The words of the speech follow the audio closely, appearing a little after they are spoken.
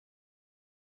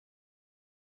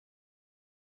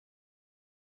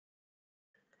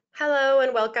Hello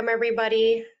and welcome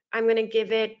everybody. I'm going to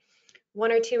give it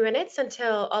 1 or 2 minutes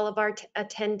until all of our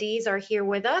attendees are here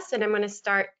with us, and I'm going to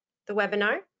start the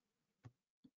webinar.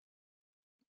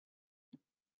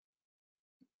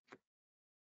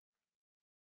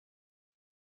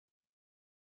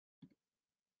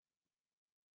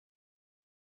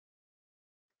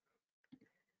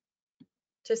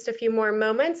 Just a few more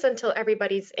moments until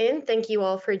everybody's in. Thank you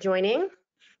all for joining.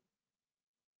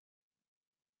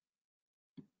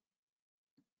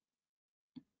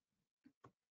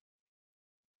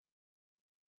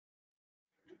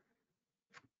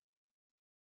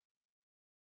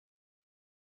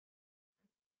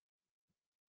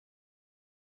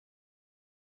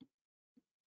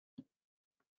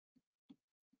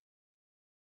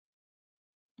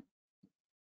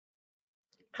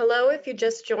 Hello, if you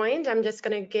just joined, I'm just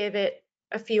going to give it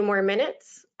a few more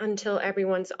minutes until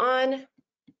everyone's on,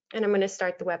 and I'm going to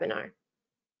start the webinar.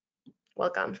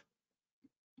 Welcome.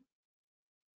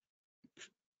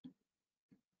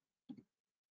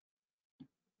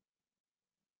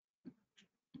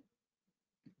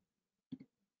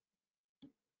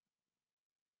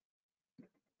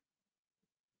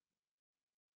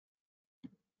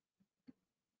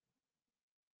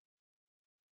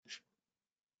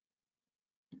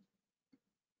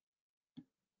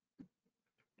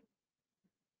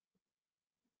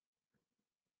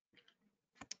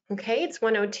 Okay, it's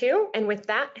 1:02, and with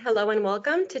that, hello and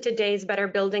welcome to today's Better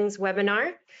Buildings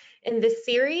webinar. In this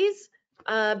series,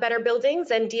 Better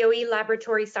Buildings and DOE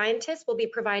laboratory scientists will be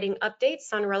providing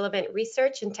updates on relevant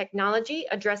research and technology,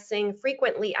 addressing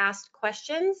frequently asked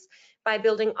questions by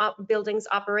buildings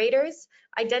operators,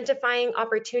 identifying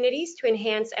opportunities to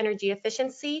enhance energy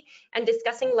efficiency, and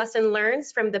discussing lessons learned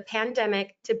from the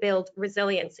pandemic to build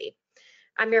resiliency.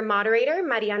 I'm your moderator,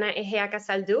 Mariana HVAC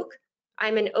Systems.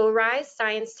 I'm an ORISE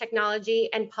Science, Technology,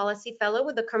 and Policy Fellow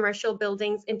with the Commercial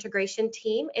Buildings Integration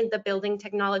Team in the Building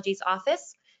Technologies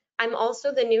Office. I'm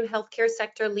also the new Healthcare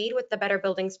Sector Lead with the Better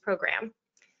Buildings Program.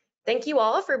 Thank you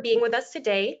all for being with us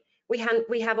today. We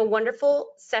have a wonderful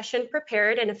session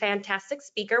prepared and a fantastic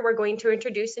speaker we're going to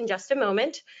introduce in just a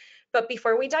moment. But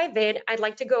before we dive in, I'd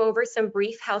like to go over some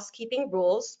brief housekeeping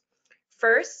rules.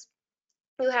 First,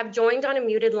 you have joined on a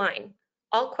muted line.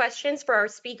 All questions for our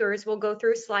speakers will go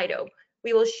through Slido.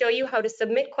 We will show you how to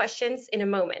submit questions in a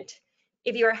moment.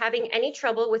 If you are having any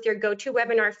trouble with your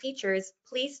GoToWebinar features,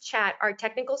 please chat our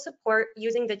technical support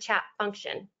using the chat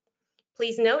function.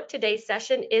 Please note today's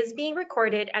session is being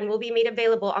recorded and will be made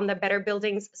available on the Better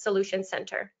Buildings Solution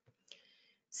Center.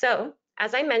 So,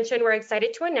 as I mentioned, we're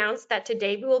excited to announce that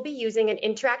today we will be using an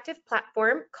interactive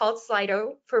platform called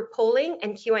Slido for polling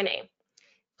and Q&A.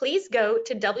 Please go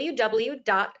to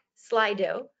www.slido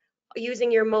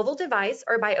using your mobile device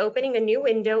or by opening a new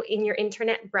window in your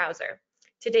internet browser.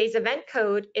 Today's event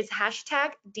code is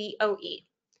 #DOE.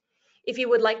 If you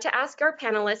would like to ask our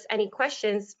panelists any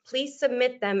questions, please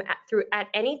submit them at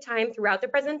any time throughout the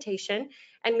presentation,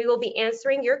 and we will be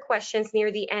answering your questions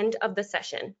near the end of the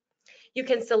session. You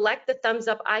can select the thumbs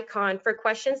up icon for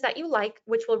questions that you like,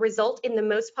 which will result in the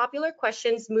most popular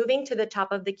questions moving to the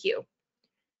top of the queue.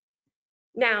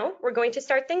 Now, we're going to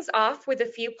start things off with a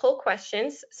few poll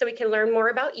questions so we can learn more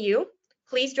about you.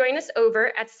 Please join us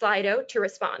over at Slido to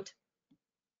respond.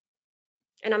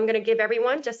 And I'm going to give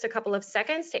everyone just a couple of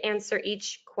seconds to answer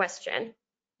each question.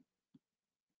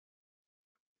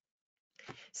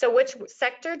 So which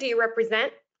sector do you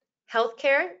represent?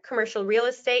 Healthcare, commercial real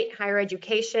estate, higher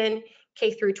education,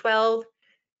 K through 12,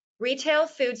 retail,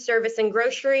 food service and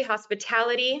grocery,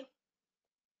 hospitality,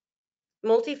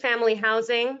 multifamily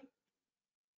housing,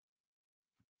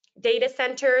 data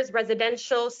centers,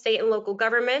 residential, state and local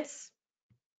governments,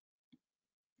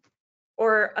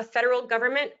 or a federal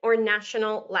government or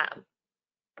national lab.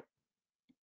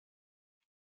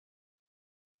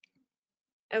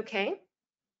 Okay.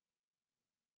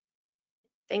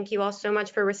 Thank you all so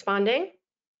much for responding.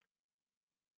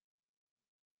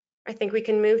 I think we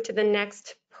can move to the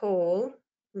next poll.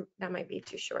 That might be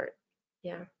too short.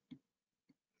 Yeah.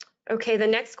 Okay, the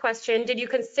next question. Did you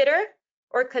consider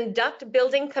or conduct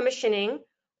building commissioning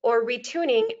or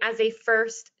retuning as a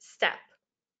first step?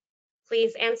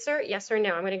 Please answer yes or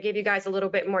no. I'm going to give you guys a little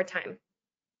bit more time.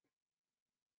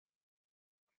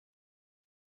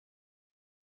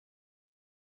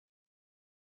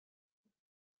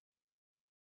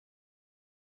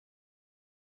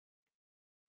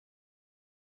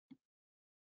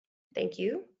 Thank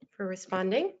you for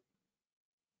responding.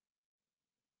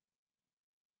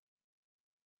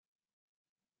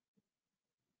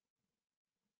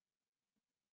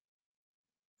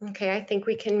 Okay, I think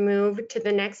we can move to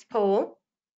the next poll.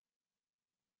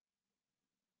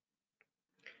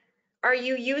 Are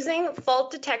you using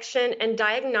fault detection and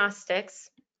diagnostics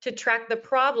to track the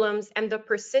problems and the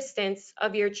persistence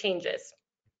of your changes?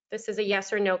 This is a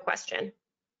yes or no question.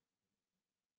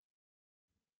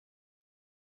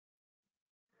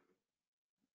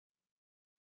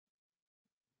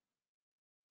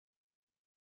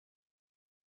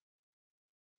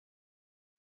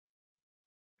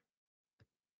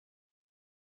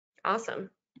 Awesome.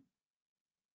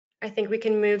 I think we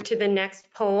can move to the next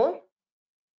poll.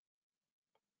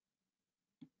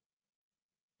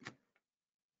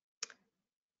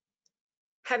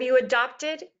 Have you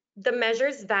adopted the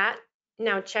measures that,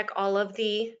 now check all of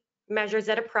the measures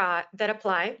that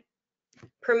apply,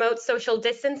 promote social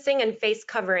distancing and face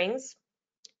coverings,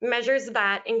 measures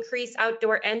that increase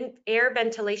outdoor air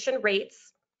ventilation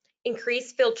rates,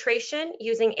 increase filtration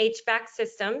using HVAC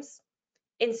systems,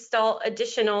 install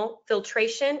additional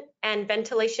filtration and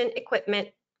ventilation equipment,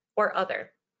 or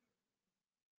other?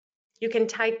 You can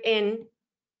type in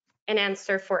an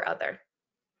answer for other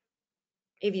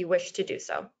if you wish to do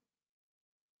so.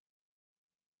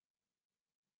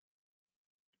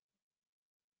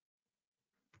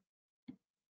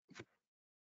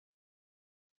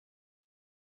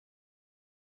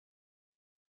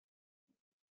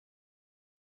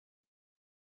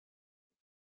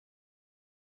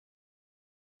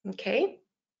 Okay.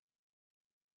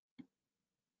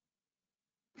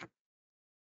 I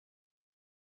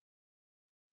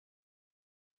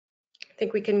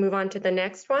think we can move on to the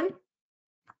next one.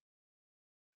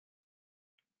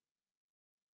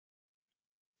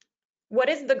 What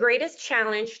is the greatest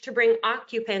challenge to bring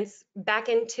occupants back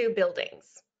into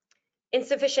buildings?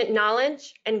 Insufficient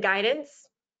knowledge and guidance,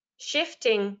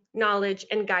 shifting knowledge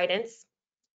and guidance,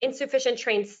 insufficient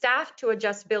trained staff to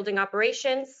adjust building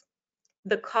operations,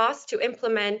 the cost to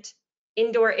implement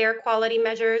indoor air quality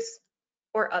measures,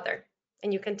 or other.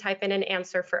 And you can type in an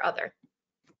answer for other.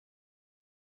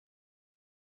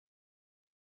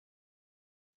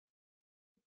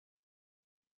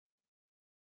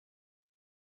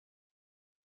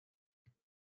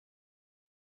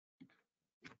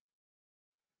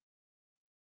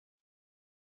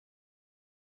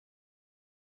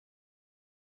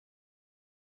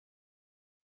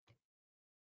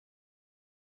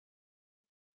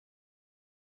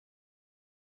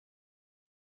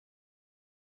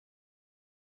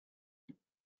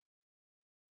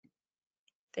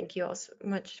 Thank you all so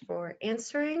much for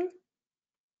answering.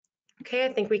 Okay,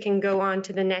 I think we can go on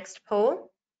to the next poll.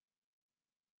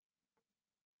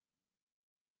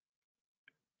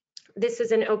 This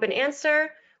is an open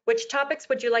answer. Which topics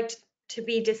would you like to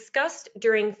be discussed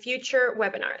during future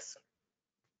webinars?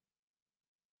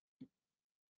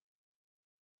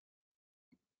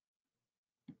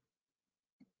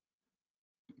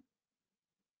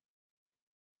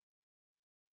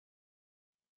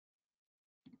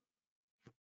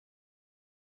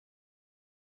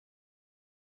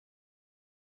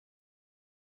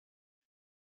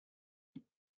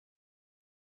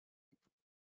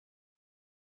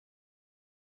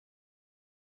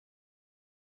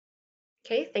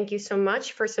 Okay, thank you so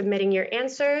much for submitting your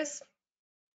answers.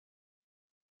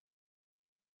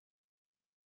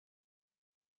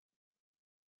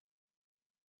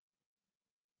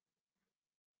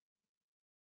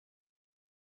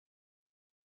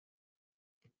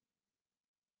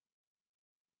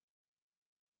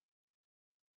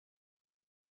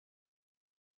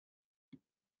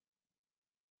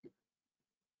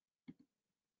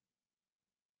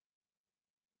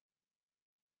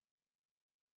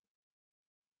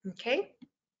 Okay.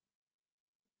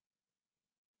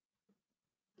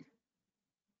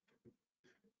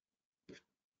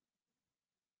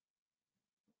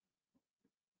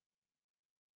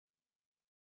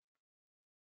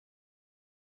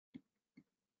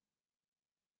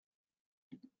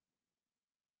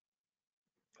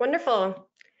 Wonderful.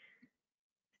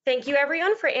 Thank you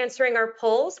everyone for answering our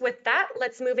polls. With that,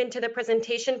 let's move into the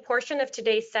presentation portion of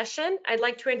today's session. I'd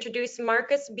like to introduce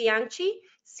Marcus Bianchi,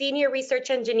 Senior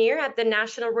Research Engineer at the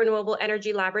National Renewable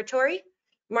Energy Laboratory.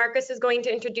 Marcus is going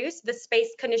to introduce the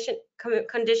Space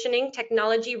Conditioning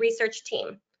Technology Research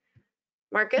Team.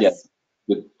 Marcus? Yes.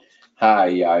 Good.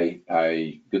 Hi.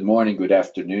 Good morning. Good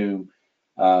afternoon.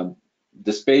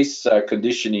 The Space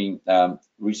Conditioning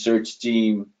Research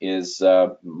Team is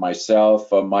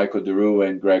myself, Michael DeRue,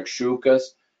 and Greg Shukas.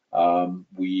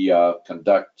 We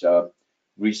conduct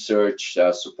research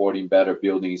supporting Better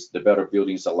Buildings, the Better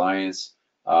Buildings Alliance,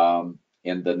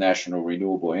 in the National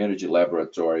Renewable Energy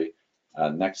Laboratory.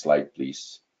 Next slide,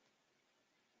 please.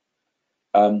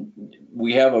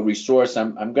 We have a resource.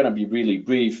 I'm going to be really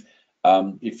brief.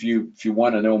 If you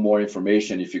want to know more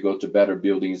information, if you go to Better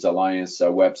Buildings Alliance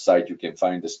website, you can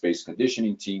find the space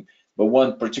conditioning team. But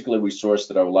one particular resource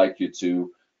that I would like you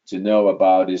to know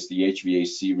about is the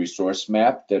HVAC resource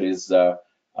map that is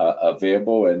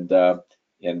available, and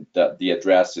the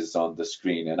address is on the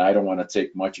screen. And I don't want to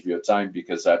take much of your time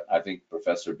because I think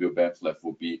Professor Bill Bahnfleth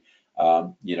will be,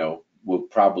 will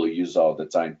probably use all the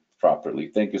time properly.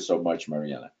 Thank you so much,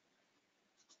 Mariana.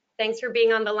 Thanks for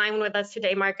being on the line with us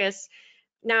today, Marcus.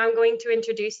 Now I'm going to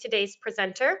introduce today's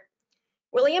presenter.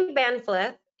 William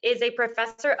Bahnfleth is a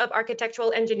professor of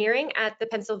architectural engineering at the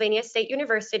Pennsylvania State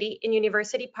University in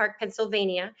University Park,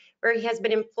 Pennsylvania, where he has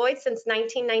been employed since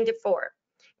 1994.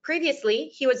 Previously,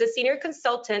 he was a senior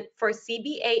consultant for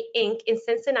CBA Inc. in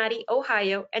Cincinnati,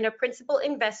 Ohio, and a principal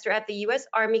investor at the U.S.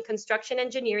 Army Construction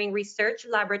Engineering Research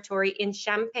Laboratory in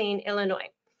Champaign, Illinois.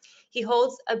 He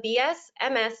holds a BS,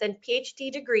 MS, and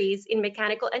PhD degrees in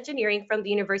mechanical engineering from the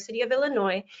University of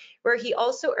Illinois, where he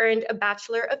also earned a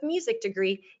Bachelor of Music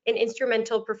degree in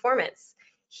instrumental performance.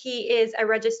 He is a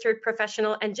registered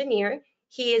professional engineer.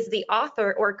 He is the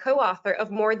author or co-author of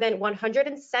more than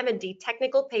 170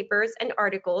 technical papers and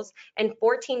articles and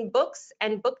 14 books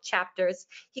and book chapters.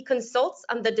 He consults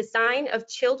on the design of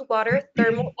chilled water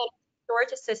thermal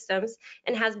storage systems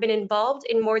and has been involved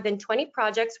in more than 20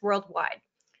 projects worldwide.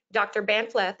 Dr.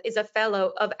 Bahnfleth is a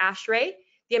fellow of ASHRAE,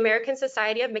 the American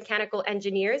Society of Mechanical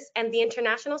Engineers, and the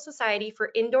International Society for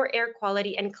Indoor Air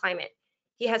Quality and Climate.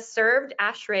 He has served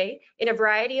ASHRAE in a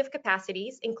variety of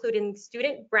capacities, including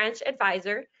student branch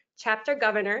advisor, chapter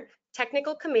governor,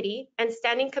 technical committee, and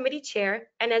standing committee chair,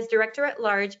 and as director at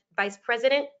large, vice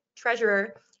president,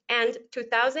 treasurer, and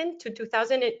 2000 to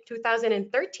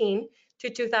 2013 to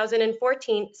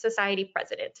 2014 society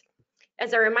president.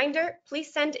 As a reminder,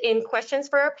 please send in questions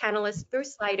for our panelists through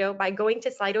Slido by going to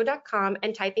slido.com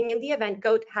and typing in the event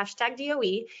code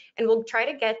 #DOE, and we'll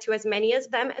try to get to as many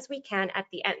of them as we can at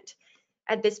the end.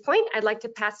 At this point, I'd like to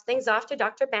pass things off to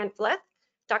Dr. Bahnfleth.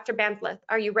 Dr. Bahnfleth,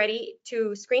 are you ready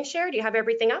to screen share? Do you have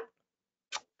everything up?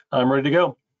 I'm ready to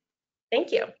go.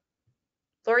 Thank you.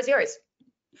 Floor is yours.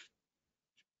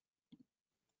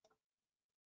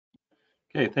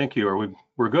 Okay, thank you.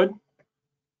 We're good?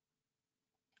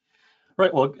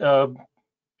 Right, well,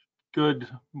 good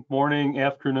morning,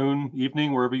 afternoon,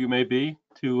 evening, wherever you may be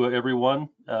to everyone.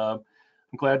 I'm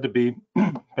glad to be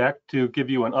back to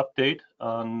give you an update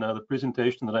on the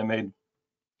presentation that I made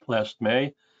last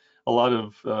May. A lot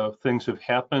of things have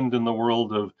happened in the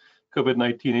world of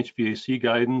COVID-19 HVAC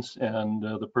guidance, and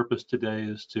the purpose today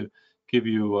is to give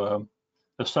you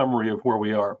a summary of where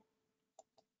we are.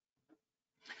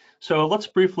 So let's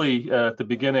briefly, at the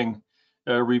beginning,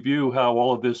 review how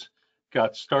all of this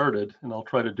got started, and I'll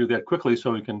try to do that quickly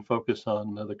so we can focus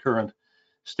on the current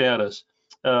status.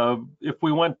 If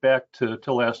we went back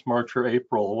to last March or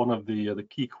April, one of the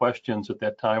key questions at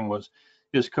that time was,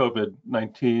 is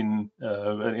COVID-19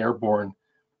 an airborne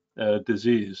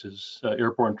disease? Is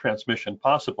airborne transmission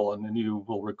possible? And then you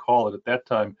will recall that at that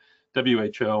time,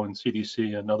 WHO and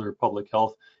CDC and other public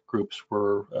health groups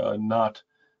were not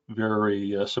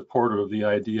very supportive of the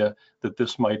idea that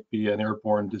this might be an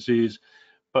airborne disease.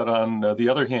 But on the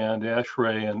other hand,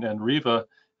 ASHRAE and REVA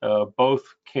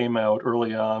both came out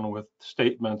early on with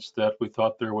statements that we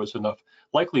thought there was enough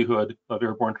likelihood of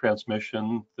airborne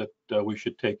transmission that we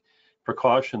should take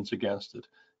precautions against it.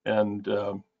 And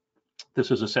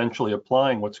this is essentially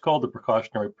applying what's called the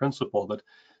precautionary principle, that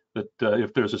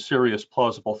if there's a serious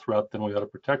plausible threat, then we ought to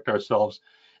protect ourselves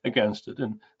against it.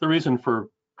 And the reason for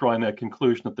drawing that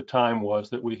conclusion at the time was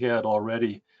that we had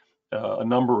already a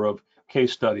number of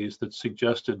case studies that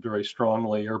suggested very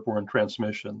strongly airborne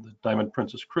transmission, the Diamond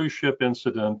Princess cruise ship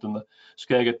incident and the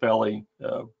Skagit Valley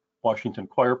Washington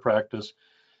choir practice,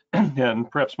 and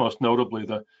perhaps most notably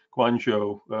the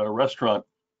Guangzhou restaurant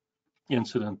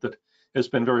incident that has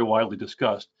been very widely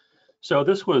discussed. So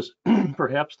this was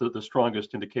perhaps the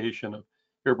strongest indication of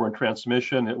airborne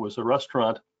transmission. It was a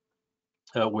restaurant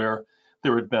where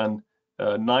there had been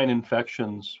 9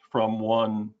 infections from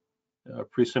one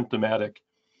pre-symptomatic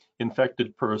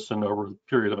infected person over a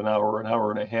period of an hour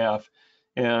and a half,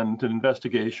 and an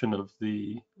investigation of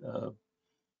the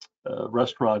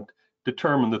restaurant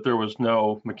determined that there was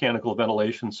no mechanical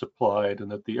ventilation supplied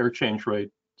and that the air change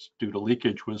rate due to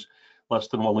leakage was less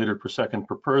than 1 liter per second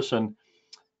per person,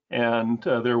 and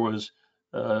there was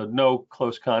no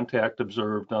close contact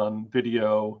observed on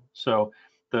video. So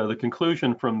the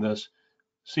conclusion from this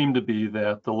seemed to be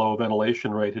that the low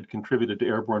ventilation rate had contributed to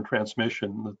airborne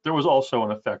transmission. There was also an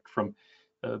effect from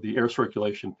the air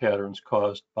circulation patterns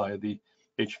caused by the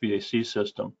HVAC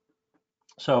system.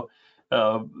 So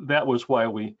that was why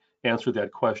we answered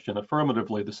that question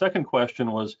affirmatively. The second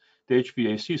question was, the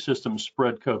HVAC systems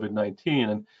spread COVID-19?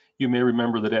 And you may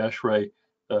remember that ASHRAE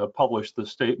published the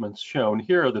statements shown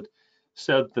here that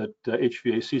said that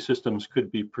HVAC systems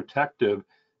could be protective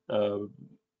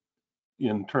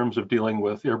in terms of dealing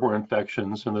with airborne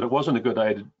infections, and that it wasn't a good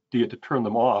idea to turn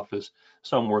them off, as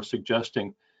some were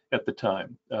suggesting at the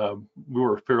time. We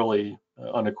were fairly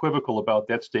unequivocal about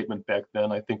that statement back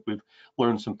then. I think we've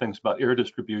learned some things about air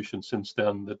distribution since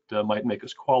then that might make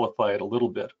us qualify it a little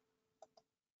bit.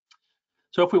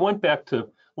 So if we went back to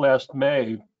last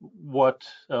May, what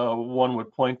one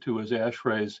would point to as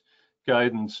ASHRAE's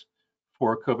guidance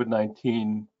for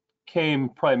COVID-19 came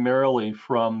primarily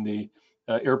from the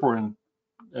Airborne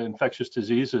Infectious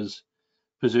Diseases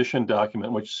position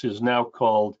document, which is now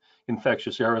called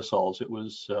Infectious Aerosols. It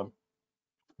was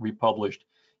republished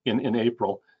in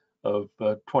April of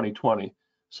 2020.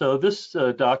 So this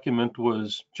document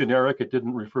was generic. It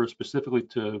didn't refer specifically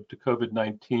to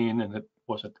COVID-19, and it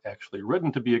wasn't actually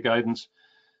written to be a guidance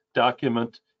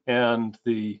document. And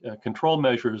the control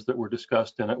measures that were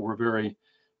discussed in it were very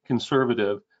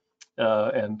conservative,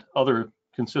 and other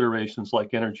considerations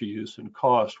like energy use and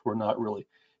cost were not really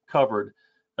covered.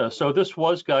 So this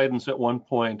was guidance at one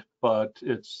point, but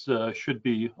it should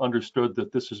be understood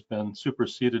that this has been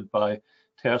superseded by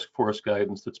task force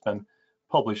guidance that's been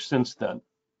published since then.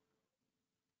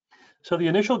 So the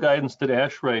initial guidance that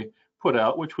ASHRAE put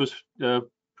out, which was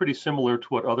pretty similar to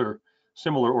what other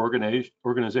similar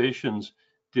organizations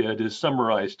did, is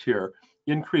summarized here.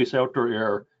 Increase outdoor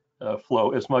air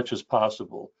flow as much as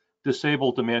possible.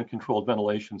 Disable demand-controlled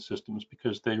ventilation systems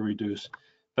because they reduce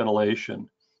ventilation.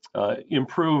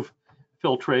 Improve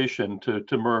filtration to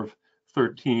MERV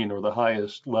 13 or the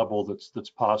highest level that's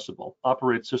possible.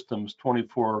 Operate systems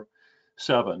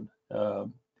 24/7.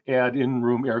 Add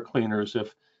in-room air cleaners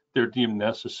if they're deemed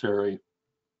necessary.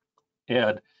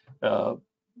 Add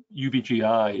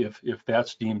UVGI if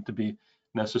that's deemed to be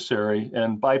necessary,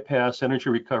 and bypass energy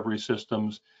recovery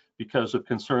systems because of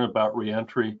concern about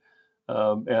reentry,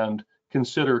 and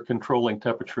consider controlling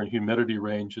temperature and humidity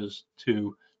ranges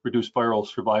to reduce viral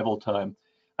survival time.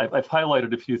 I've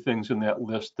highlighted a few things in that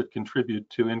list that contribute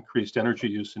to increased energy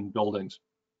use in buildings.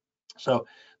 So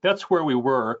that's where we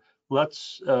were.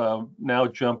 Let's now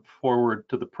jump forward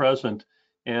to the present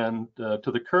and to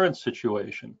the current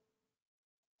situation.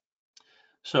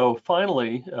 So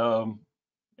finally,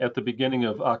 at the beginning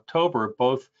of October,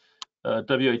 both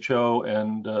WHO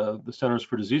and the Centers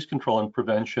for Disease Control and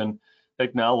Prevention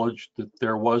acknowledged that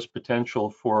there was potential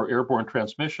for airborne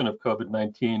transmission of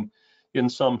COVID-19 in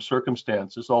some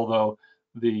circumstances, although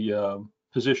the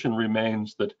position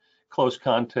remains that close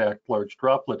contact, large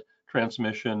droplet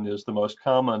transmission is the most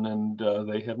common, and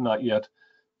they have not yet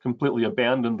completely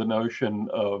abandoned the notion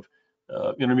of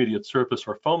intermediate surface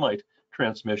or fomite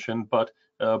transmission, but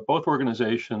both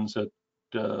organizations at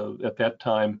that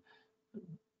time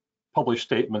published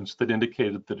statements that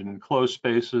indicated that in enclosed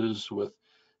spaces with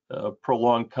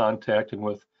prolonged contact and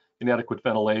with inadequate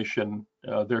ventilation,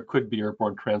 there could be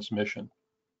airborne transmission.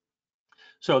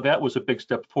 So that was a big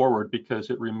step forward because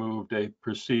it removed a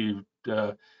perceived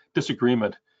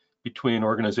disagreement between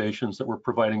organizations that were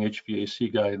providing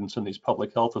HVAC guidance and these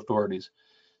public health authorities.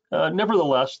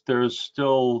 Nevertheless, there's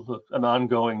still an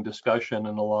ongoing discussion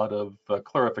and a lot of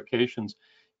clarifications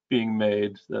being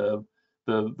made.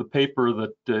 The paper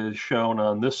that is shown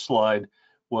on this slide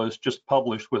was just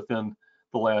published within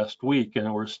the last week,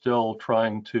 and we're still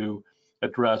trying to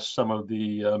address some of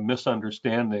the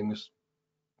misunderstandings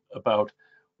about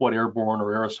what airborne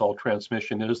or aerosol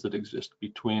transmission is that exist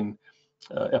between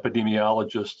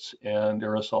epidemiologists and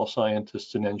aerosol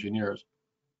scientists and engineers.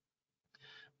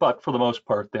 But for the most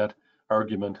part, that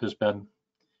argument has been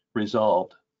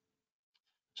resolved.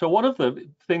 So one of the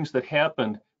things that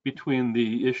happened between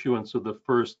the issuance of the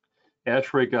first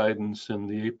ASHRAE guidance in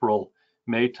the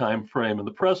April-May timeframe and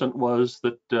the present was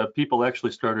that people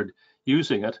actually started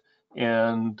using it,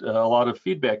 and a lot of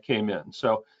feedback came in.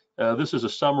 So this is a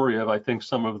summary of, I think,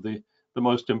 some of the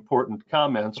most important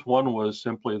comments. One was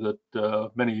simply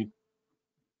that many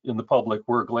in the public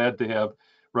were glad to have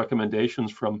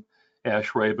recommendations from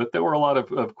ASHRAE, but there were a lot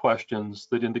of questions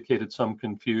that indicated some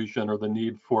confusion or the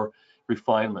need for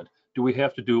refinement. Do we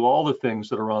have to do all the things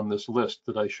that are on this list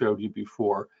that I showed you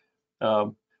before?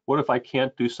 What if I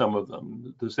can't do some of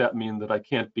them? Does that mean that I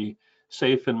can't be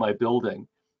safe in my building?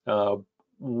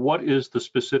 What is the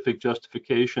specific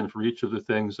justification for each of the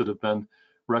things that have been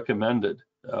recommended?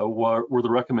 Were the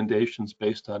recommendations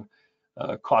based on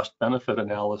cost-benefit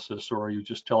analysis, or are you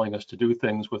just telling us to do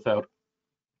things without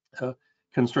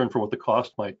concern for what the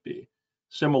cost might be?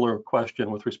 Similar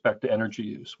question with respect to energy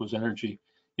use. Was energy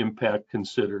impact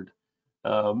considered.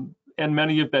 And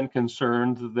many have been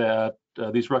concerned that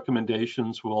these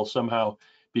recommendations will somehow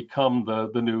become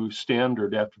the new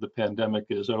standard after the pandemic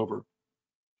is over.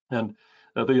 And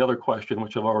the other question,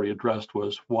 which I've already addressed,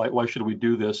 was why should we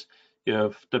do this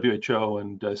if WHO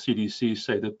and CDC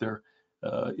say that there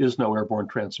is no airborne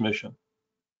transmission?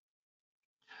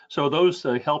 So those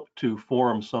help to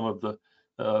form some of the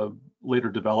later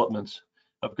developments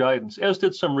of guidance, as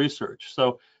did some research.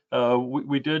 So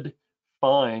we did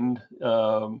find,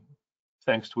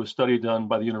 thanks to a study done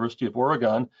by the University of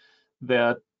Oregon,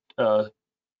 that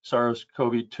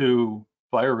SARS-CoV-2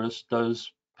 virus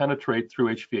does penetrate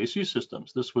through HVAC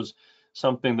systems. This was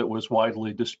something that was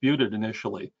widely disputed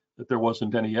initially, that there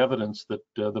wasn't any evidence that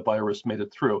the virus made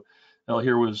it through. Now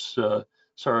here was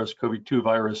SARS-CoV-2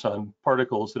 virus on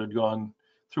particles that had gone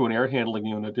through an air handling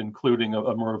unit, including a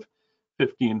MERV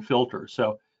 15 filter.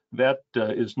 So that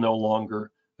is no longer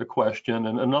a question.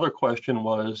 And another question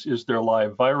was, is there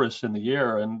live virus in the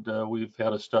air? And we've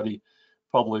had a study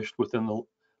published within the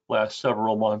last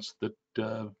several months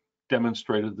that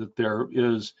demonstrated that there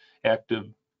is active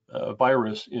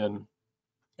virus in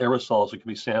aerosols that can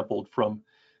be sampled from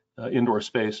indoor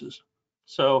spaces.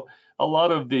 So a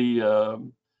lot of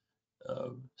the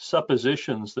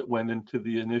suppositions that went into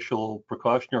the initial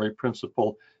precautionary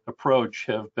principle approach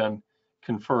have been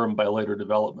confirmed by later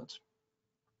developments.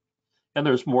 And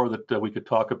there's more that we could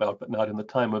talk about, but not in the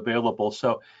time available.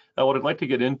 So what I'd like to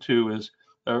get into is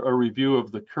a review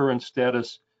of the current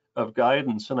status of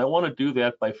guidance. And I want to do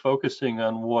that by focusing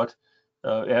on what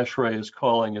ASHRAE is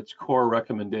calling its core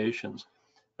recommendations.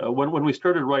 When we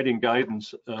started writing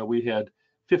guidance, we had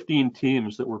 15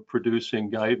 teams that were producing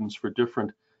guidance for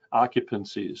different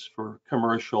occupancies, for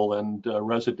commercial and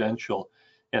residential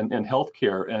and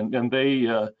healthcare. And they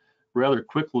rather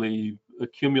quickly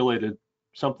accumulated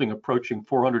something approaching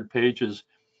 400 pages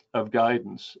of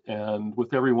guidance, and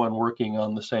with everyone working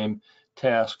on the same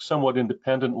task somewhat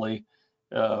independently.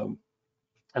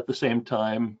 At the same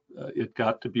time, it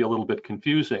got to be a little bit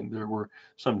confusing. There were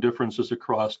some differences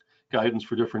across guidance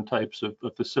for different types of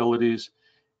facilities,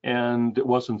 and it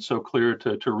wasn't so clear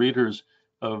to readers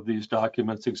of these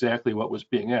documents exactly what was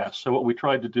being asked. So what we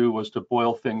tried to do was to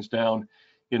boil things down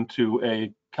into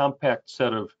a compact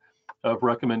set of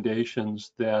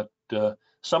recommendations that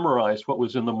summarized what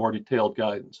was in the more detailed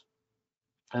guidance.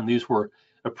 And these were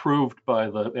approved by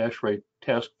the ASHRAE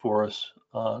task force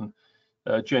on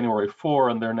January 4,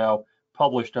 and they're now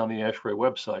published on the ASHRAE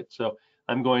website. So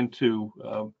I'm going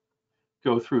to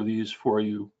go through these for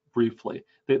you briefly.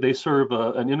 They serve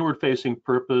an inward-facing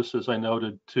purpose, as I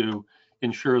noted, to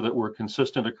ensure that we're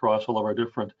consistent across all of our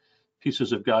different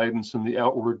pieces of guidance, and the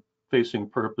outward-facing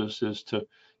purpose is to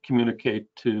communicate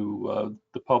to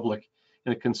the public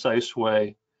in a concise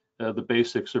way the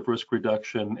basics of risk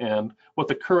reduction and what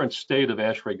the current state of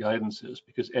ASHRAE guidance is,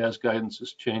 because as guidance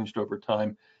has changed over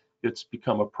time, it's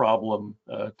become a problem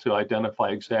to identify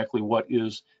exactly what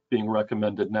is being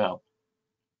recommended now.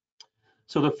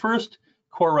 So the first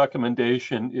core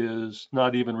recommendation is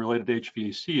not even related to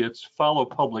HVAC, it's follow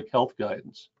public health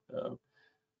guidance.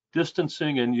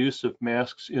 Distancing and use of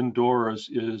masks indoors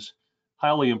is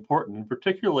highly important, and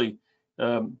particularly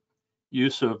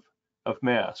use of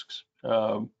masks.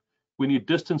 We need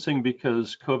distancing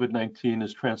because COVID-19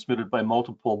 is transmitted by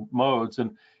multiple modes,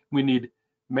 and we need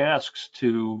masks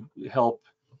to help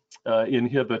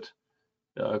inhibit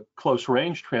close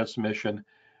range transmission.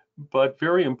 But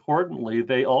very importantly,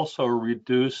 they also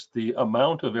reduce the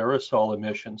amount of aerosol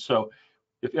emission. So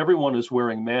if everyone is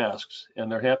wearing masks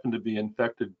and there happen to be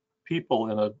infected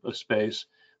people in a space,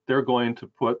 they're going to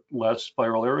put less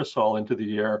viral aerosol into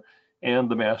the air, and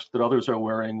the mask that others are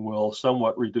wearing will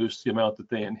somewhat reduce the amount that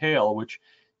they inhale, which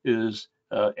is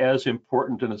as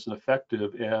important and as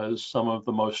effective as some of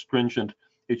the most stringent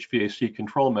HVAC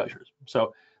control measures.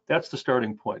 So that's the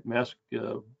starting point. Mask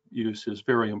use is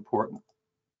very important.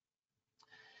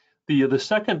 The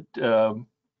second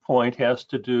point has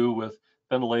to do with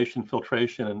ventilation,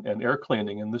 filtration, and air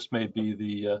cleaning, and this may be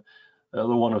the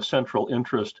one of central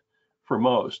interest for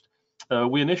most.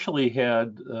 We initially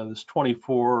had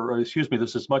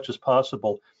this as much as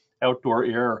possible outdoor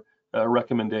air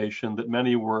recommendation that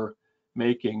many were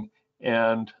making,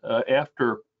 and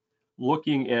after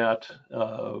looking at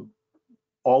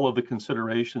all of the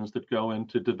considerations that go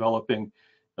into developing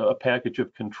a package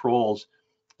of controls,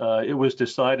 it was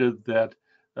decided that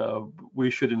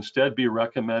we should instead be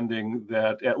recommending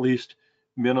that at least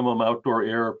minimum outdoor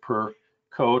air per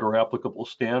code or applicable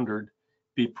standard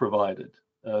be provided.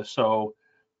 So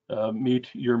meet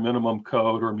your minimum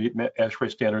code or meet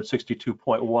ASHRAE standard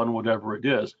 62.1, whatever it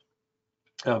is.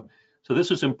 So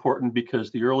this is important because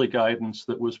the early guidance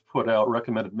that was put out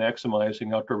recommended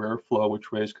maximizing outdoor airflow,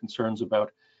 which raised concerns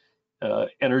about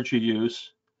energy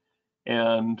use.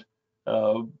 And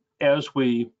as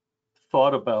we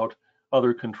thought about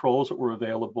other controls that were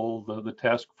available, the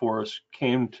task force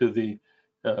came to the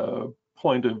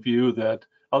point of view that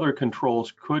other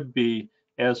controls could be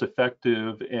as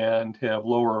effective and have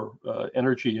lower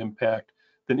energy impact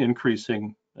than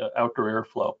increasing outdoor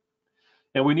airflow.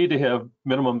 And we need to have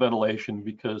minimum ventilation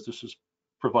because this is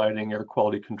providing air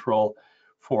quality control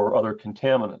for other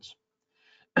contaminants.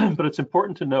 But it's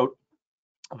important to note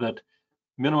that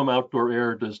minimum outdoor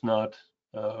air does not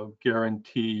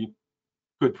guarantee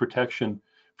good protection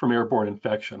from airborne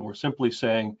infection. We're simply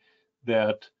saying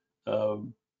that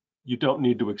you don't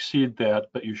need to exceed that,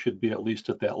 but you should be at least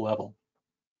at that level.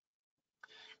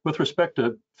 With respect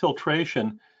to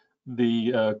filtration,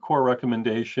 the core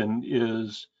recommendation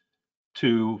is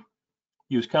to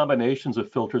use combinations of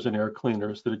filters and air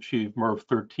cleaners that achieve MERV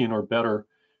 13 or better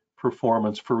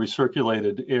performance for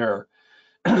recirculated air.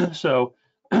 So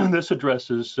this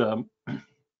addresses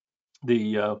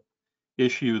the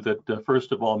issue that,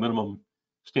 first of all, minimum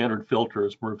standard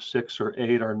filters, MERV 6 or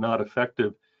 8, are not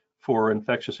effective for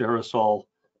infectious aerosol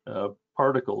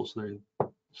particles. The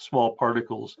small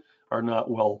particles are not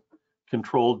well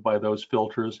controlled by those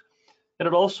filters. And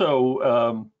it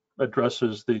also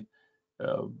addresses the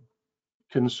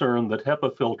concern that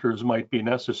HEPA filters might be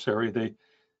necessary.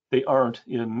 They aren't,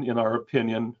 in our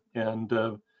opinion, and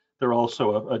they're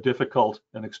also a difficult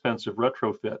and expensive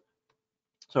retrofit.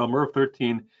 So MERV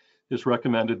 13 is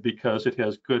recommended because it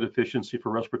has good efficiency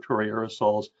for respiratory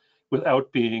aerosols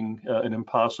without being an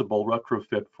impossible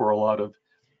retrofit for a lot of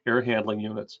air handling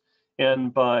units.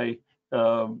 And by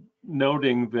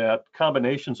noting that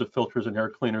combinations of filters and air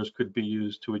cleaners could be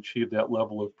used to achieve that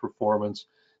level of performance,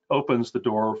 opens the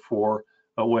door for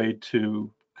a way to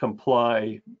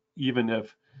comply, even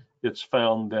if it's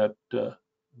found that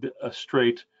a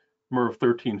straight MERV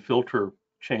 13 filter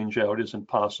change out isn't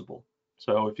possible.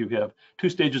 So if you have 2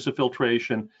 stages of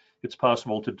filtration, it's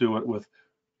possible to do it with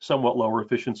somewhat lower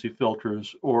efficiency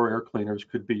filters, or air cleaners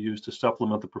could be used to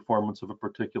supplement the performance of a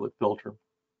particulate filter.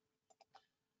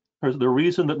 The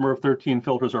reason that MERV 13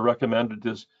 filters are recommended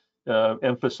is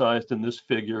emphasized in this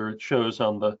figure. It shows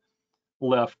on the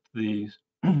left the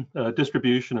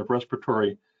distribution of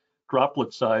respiratory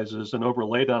droplet sizes, and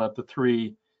overlaid on it the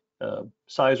 3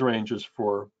 size ranges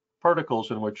for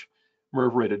particles in which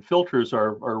MERV rated filters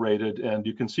are rated. And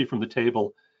you can see from the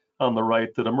table on the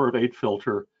right that a MERV 8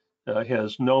 filter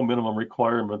has no minimum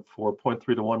requirement for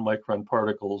 0.3 to 1 micron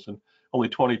particles and only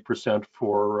 20%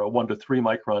 for 1 to 3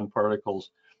 micron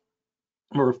particles.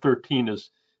 MERV 13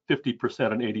 is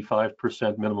 50% and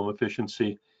 85% minimum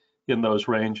efficiency in those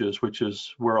ranges, which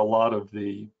is where a lot of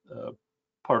the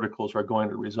particles are going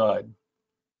to reside.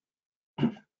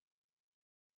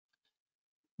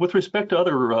 With respect to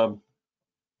other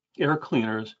air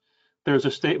cleaners, there's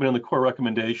a statement in the core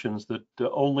recommendations that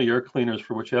only air cleaners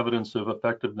for which evidence of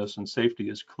effectiveness and safety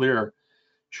is clear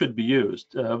should be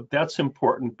used. That's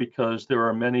important because there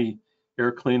are many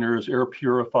air cleaners, air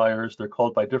purifiers, they're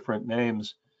called by different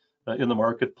names in the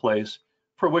marketplace,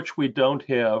 for which we don't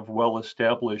have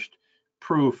well-established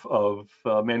proof of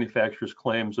manufacturers'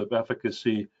 claims of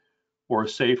efficacy or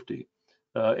safety.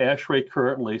 ASHRAE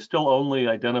currently still only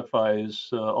identifies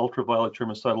ultraviolet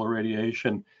germicidal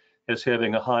irradiation as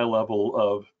having a high level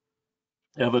of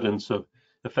evidence of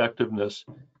effectiveness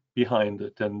behind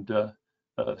it, and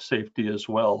safety as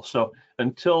well. So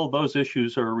until those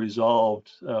issues are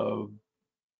resolved,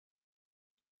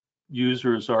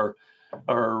 users are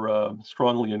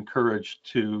strongly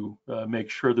encouraged to make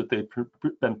sure that they've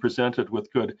been presented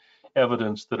with good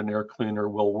evidence that an air cleaner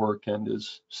will work and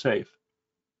is safe.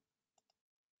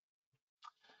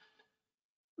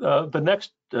 The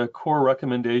next core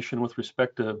recommendation with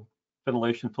respect to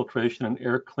ventilation, filtration, and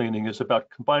air cleaning is about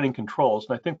combining controls.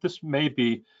 And I think this may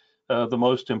be the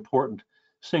most important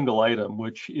single item,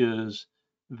 which is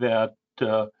that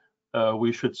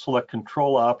we should select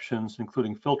control options,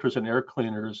 including filters and air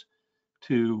cleaners,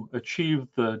 to achieve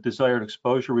the desired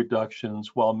exposure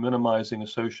reductions while minimizing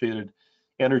associated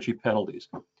energy penalties.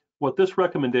 What this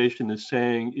recommendation is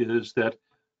saying is that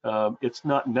it's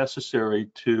not necessary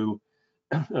to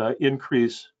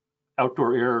increase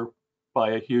outdoor air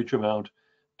by a huge amount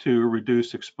to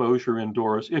reduce exposure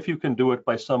indoors if you can do it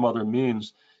by some other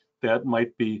means that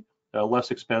might be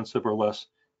less expensive or less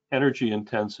energy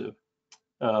intensive.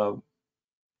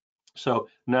 So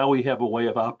now we have a way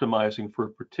of optimizing for a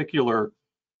particular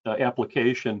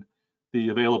application the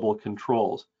available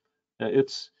controls.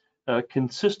 It's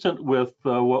consistent with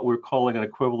what we're calling an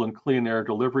equivalent clean air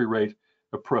delivery rate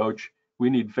approach. We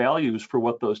need values for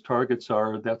what those targets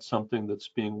are. That's something that's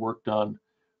being worked on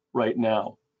right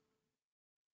now.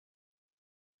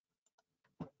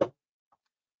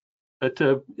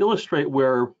 To illustrate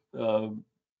where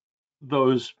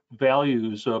those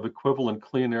values of equivalent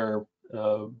clean air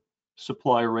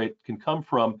supply rate can come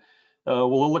from,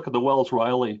 we'll look at the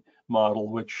Wells-Riley model,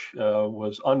 which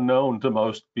was unknown to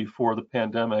most before the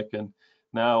pandemic, and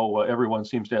now everyone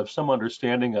seems to have some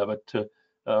understanding of it. To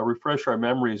refresh our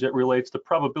memories, it relates the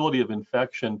probability of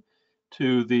infection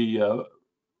to the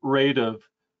rate of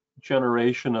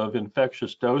generation of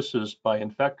infectious doses by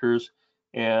infectors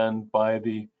and by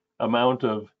the amount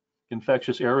of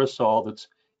infectious aerosol that's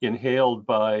inhaled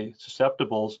by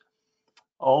susceptibles.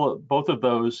 Both of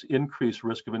those increase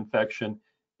risk of infection,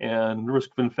 and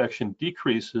risk of infection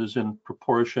decreases in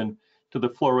proportion to the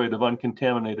flow rate of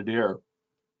uncontaminated air.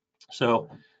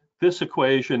 So this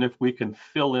equation, if we can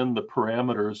fill in the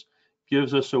parameters,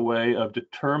 gives us a way of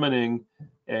determining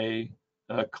a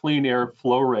clean air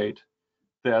flow rate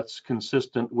that's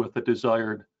consistent with the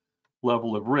desired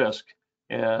level of risk.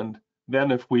 And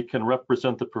then if we can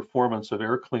represent the performance of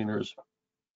air cleaners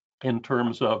in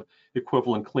terms of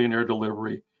equivalent clean air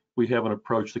delivery, we have an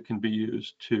approach that can be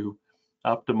used to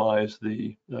optimize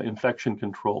the infection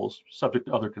controls subject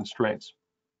to other constraints.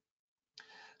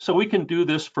 So we can do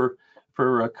this for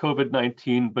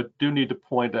COVID-19, but do need to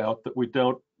point out that we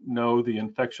don't know the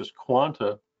infectious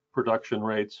quanta production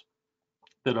rates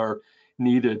that are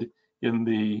needed in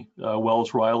the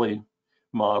Wells-Riley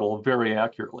model very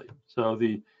accurately. So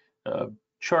the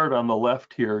chart on the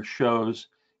left here shows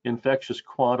infectious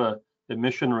quanta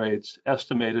emission rates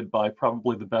estimated by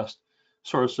probably the best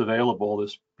source available,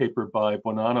 this paper by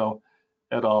Bonanno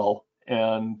et al.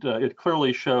 And it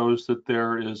clearly shows that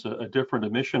there is a different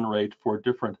emission rate for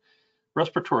different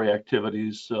respiratory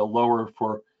activities, lower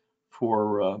for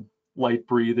light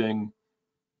breathing,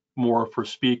 more for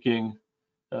speaking,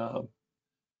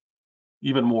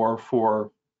 even more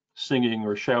for singing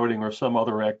or shouting or some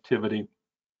other activity.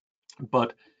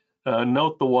 But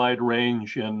note the wide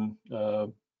range in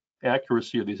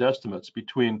accuracy of these estimates.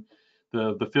 Between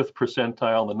the 5th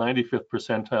percentile and the 95th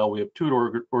percentile, we have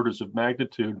 2 orders of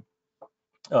magnitude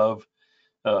of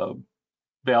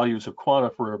values of quanta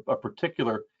for a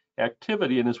particular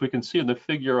activity. And as we can see in the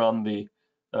figure on the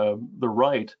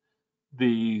right,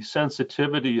 the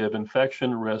sensitivity of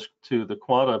infection risk to the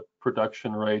quanta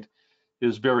production rate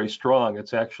is very strong.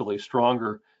 It's actually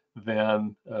stronger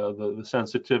than the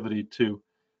sensitivity to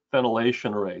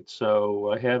ventilation rate.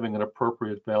 So having an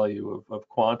appropriate value of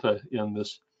quanta in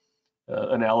this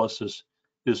analysis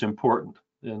is important,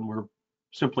 and we're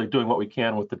simply doing what we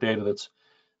can with the data that's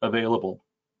available.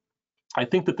 I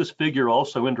think that this figure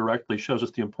also indirectly shows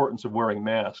us the importance of wearing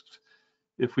masks.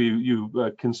 If you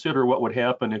consider what would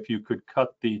happen if you could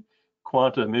cut the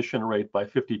quanta emission rate by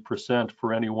 50%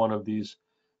 for any one of these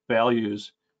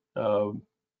values,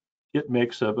 it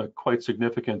makes a quite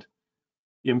significant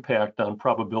impact on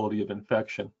probability of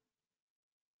infection.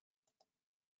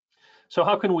 So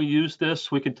how can we use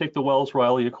this? We can take the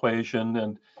Wells-Riley equation,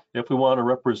 and if we want to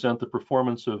represent the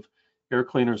performance of air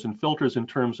cleaners and filters in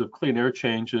terms of clean air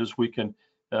changes, we can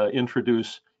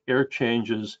introduce air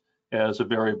changes as a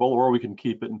variable, or we can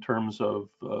keep it in terms of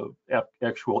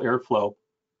actual airflow.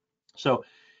 So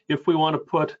if we want to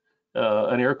put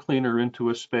an air cleaner into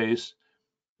a space,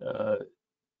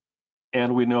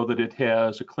 and we know that it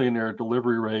has a clean air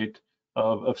delivery rate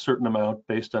of a certain amount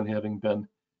based on having been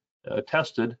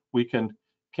tested, we can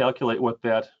calculate what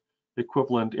that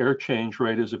equivalent air change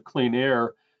rate is of clean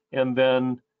air, and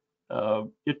then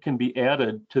it can be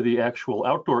added to the actual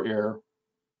outdoor air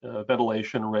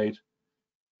ventilation rate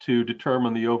to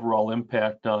determine the overall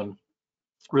impact on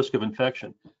risk of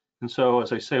infection. And so,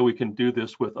 as I say, we can do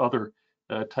this with other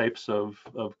types of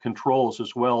controls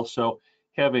as well. So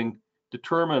having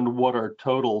determined what our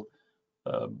total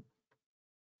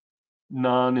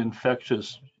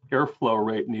non-infectious airflow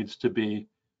rate needs to be,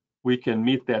 we can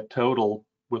meet that total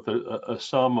with a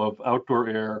sum of outdoor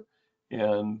air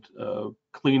and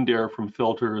cleaned air from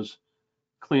filters,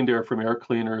 cleaned air from air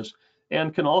cleaners,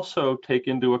 and can also take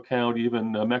into account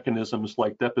even mechanisms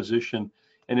like deposition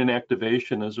and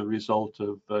inactivation as a result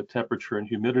of temperature and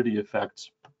humidity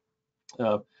effects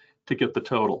to get the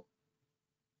total.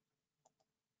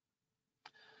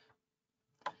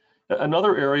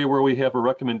 Another area where we have a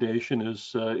recommendation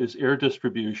is air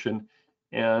distribution,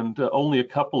 and only a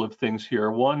couple of things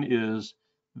here. One is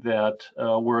that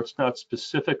where it's not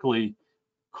specifically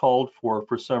called for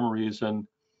some reason,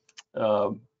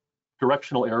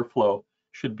 directional airflow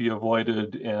should be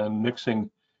avoided, and mixing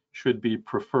should be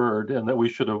preferred, and that we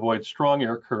should avoid strong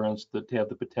air currents that have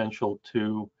the potential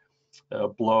to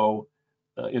blow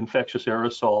infectious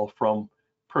aerosol from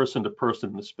person to person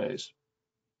in the space.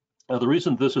 The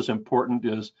reason this is important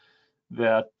is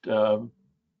that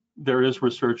there is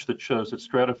research that shows that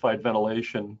stratified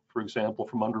ventilation, for example,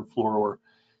 from underfloor or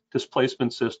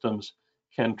displacement systems,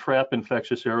 can trap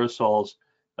infectious aerosols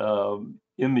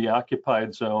in the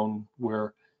occupied zone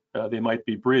where they might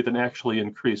be breathed and actually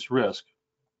increase risk.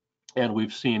 And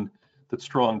we've seen that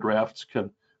strong drafts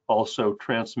can also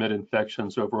transmit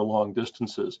infections over long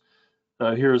distances.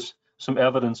 Here's some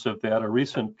evidence of that. A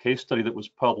recent case study that was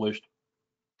published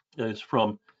is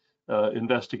from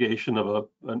investigation of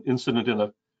an incident in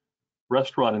a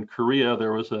restaurant in Korea.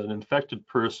 There was an infected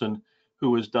person who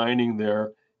was dining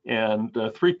there, and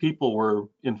 3 people were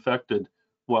infected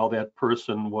while that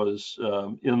person was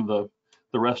in the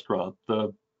restaurant.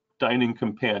 The dining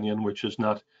companion, which is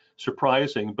not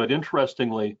surprising, but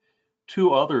interestingly,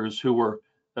 2 others who were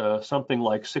something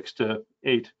like 6 to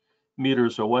 8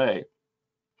 meters away.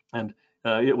 And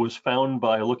it was found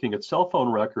by looking at cell phone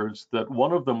records that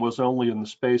one of them was only in the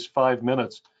space 5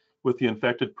 minutes with the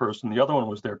infected person. The other one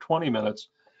was there 20 minutes.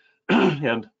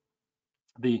 And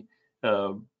the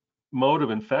mode of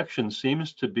infection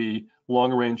seems to be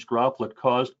long-range droplet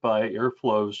caused by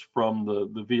airflows from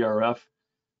the VRF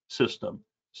system.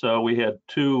 So we had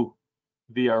 2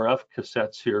 VRF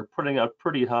cassettes here putting out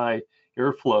pretty high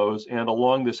airflows, and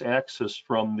along this axis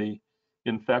from the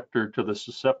infector to the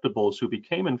susceptibles who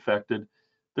became infected,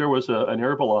 there was an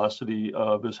air velocity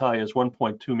of as high as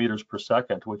 1.2 meters per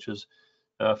second, which is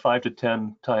 5 to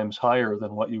 10 times higher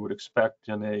than what you would expect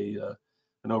in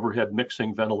an overhead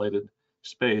mixing ventilated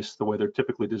space, the way they're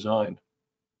typically designed.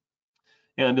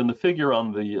 And in the figure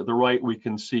on the right, we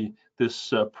can see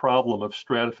this problem of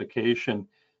stratification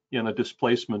in a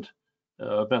displacement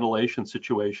ventilation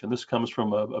situation. This comes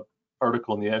from an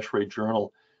article in the ASHRAE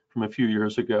journal from a few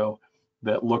years ago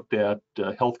that looked at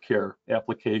healthcare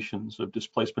applications of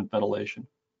displacement ventilation.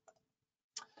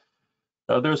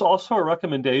 There's also a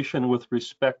recommendation with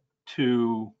respect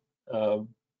to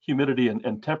humidity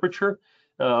and temperature.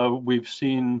 We've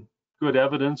seen good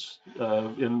evidence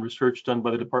in research done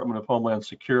by the Department of Homeland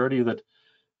Security that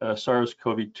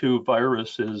SARS-CoV-2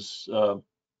 virus is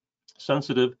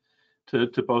sensitive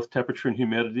to both temperature and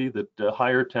humidity, that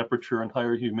higher temperature and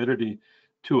higher humidity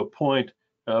to a point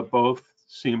both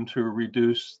seem to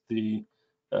reduce the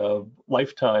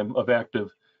lifetime of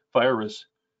active virus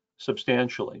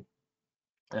substantially.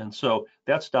 And so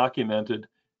that's documented,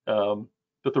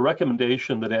 but the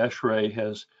recommendation that ASHRAE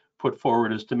has put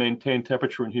forward is to maintain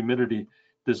temperature and humidity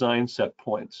design set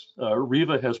points.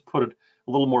 REVA has put it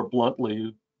a little more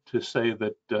bluntly to say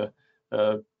that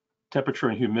temperature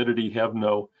and humidity have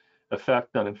no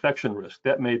effect on infection risk.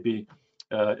 That may be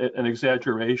an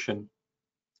exaggeration,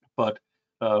 but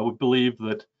we believe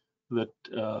that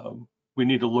we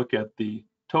need to look at the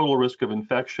total risk of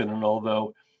infection, and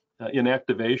although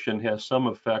inactivation has some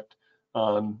effect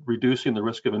on reducing the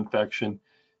risk of infection,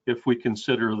 if we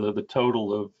consider the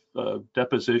total of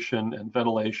deposition and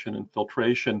ventilation and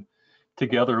filtration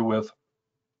together with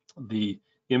the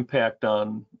impact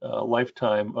on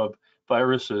lifetime of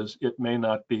viruses, it may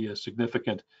not be as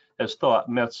significant as thought,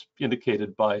 and that's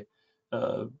indicated by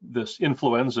this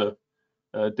influenza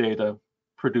data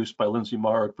produced by Lindsay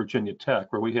Marr at Virginia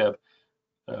Tech, where we have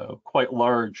quite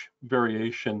large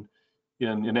variation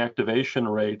in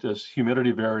inactivation rate as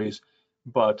humidity varies,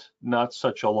 but not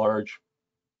such a large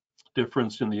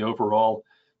difference in the overall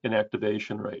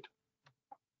inactivation rate.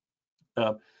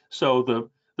 So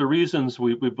the reasons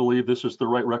we believe this is the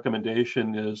right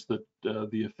recommendation is that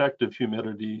the effect of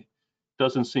humidity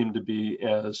doesn't seem to be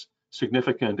as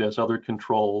significant as other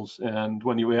controls, and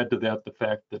when you add to that the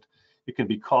fact that it can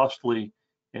be costly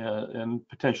and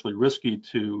potentially risky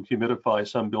to humidify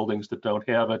some buildings that don't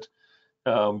have it,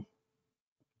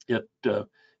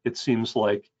 it seems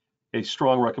like a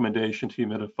strong recommendation to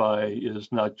humidify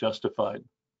is not justified.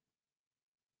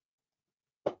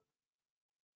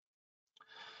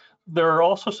 There are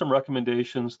also some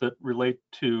recommendations that relate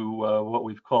to what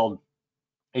we've called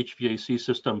HVAC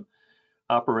system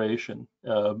operation.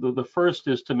 The first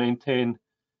is to maintain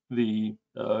the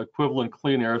equivalent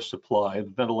clean air supply,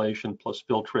 ventilation plus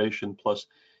filtration plus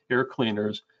air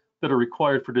cleaners that are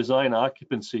required for design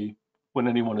occupancy when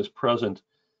anyone is present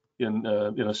in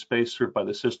a space served by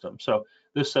the system. So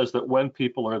this says that when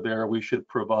people are there, we should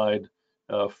provide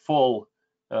full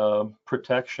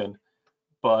protection,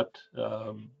 but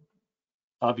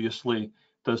obviously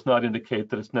does not indicate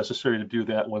that it's necessary to do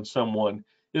that when someone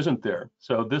isn't there.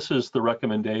 So this is the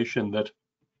recommendation that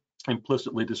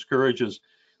implicitly discourages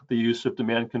the use of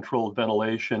demand-controlled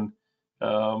ventilation,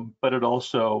 but it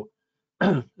also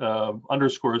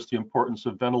underscores the importance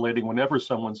of ventilating whenever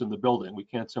someone's in the building. We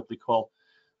can't simply call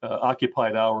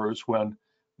occupied hours when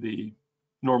the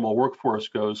normal workforce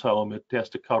goes home. It has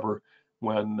to cover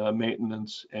when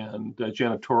maintenance and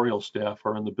janitorial staff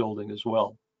are in the building as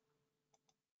well.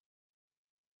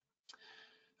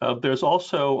 There's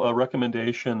also a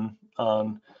recommendation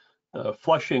on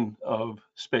flushing of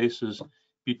spaces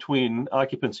between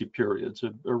occupancy periods.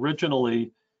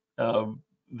 Originally,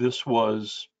 this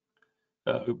was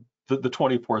the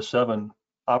 24/7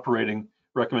 operating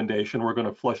recommendation. We're going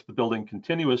to flush the building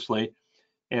continuously,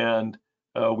 and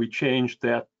we changed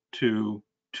that to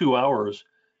 2 hours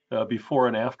before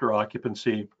and after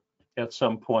occupancy at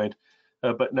some point.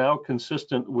 But now,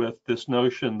 consistent with this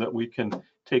notion that we can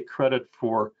take credit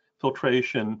for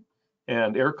filtration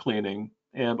and air cleaning,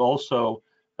 and also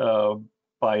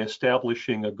by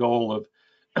establishing a goal of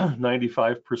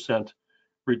 95%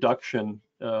 reduction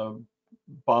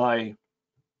by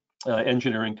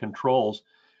engineering controls,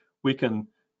 we can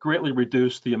greatly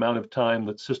reduce the amount of time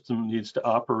that system needs to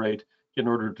operate in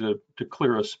order to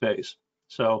clear a space.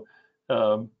 So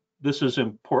this is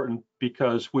important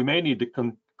because we may need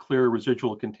to clear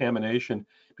residual contamination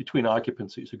between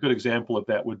occupancies. A good example of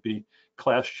that would be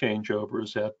class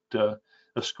changeovers at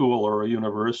a school or a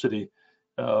university.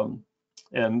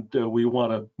 We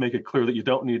want to make it clear that you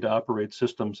don't need to operate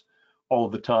systems all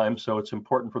of the time, so it's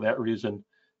important for that reason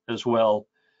as well.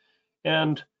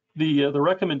 And the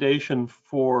recommendation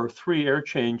for 3 air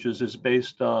changes is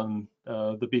based on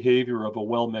the behavior of a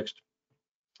well-mixed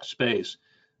space,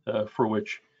 for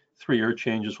which 3 air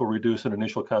changes will reduce an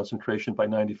initial concentration by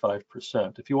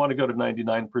 95%. If you want to go to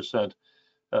 99%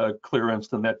 clearance,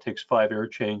 then that takes 5 air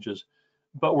changes.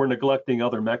 But we're neglecting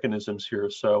other mechanisms here,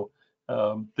 so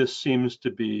this seems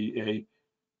to be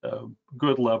a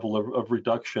good level of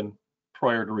reduction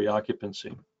prior to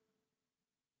reoccupancy.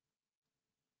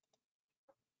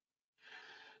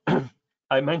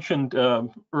 I mentioned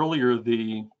earlier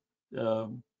the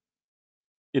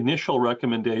initial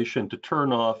recommendation to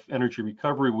turn off energy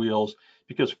recovery wheels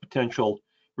because of potential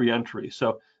reentry.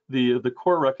 So the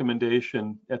core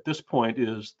recommendation at this point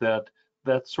is that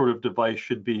that sort of device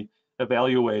should be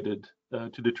evaluated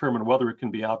to determine whether it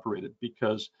can be operated,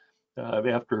 because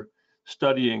after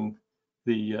studying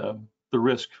the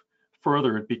risk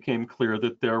further, it became clear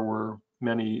that there were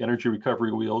many energy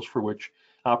recovery wheels for which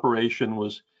operation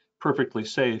was perfectly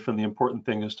safe, and the important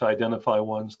thing is to identify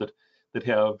ones that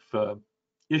have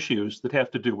issues that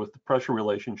have to do with the pressure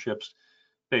relationships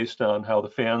based on how the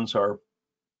fans are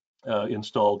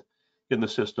installed in the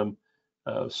system,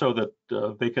 so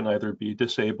that they can either be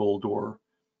disabled or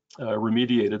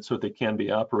remediated so they can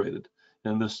be operated.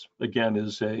 And this, again,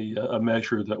 is a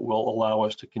measure that will allow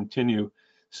us to continue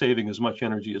saving as much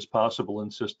energy as possible in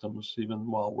systems, even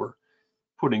while we're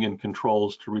putting in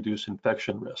controls to reduce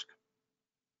infection risk.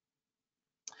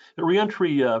 The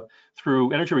reentry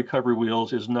through energy recovery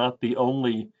wheels is not the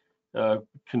only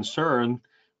concern.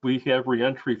 We have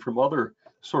reentry from other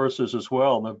sources as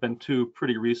well, and there have been 2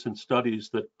 pretty recent studies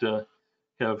that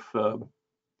have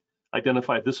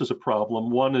identified this as a problem.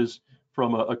 One is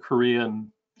from a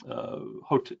Korean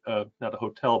hotel, not a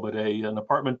hotel, but an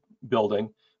apartment building,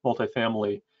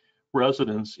 multifamily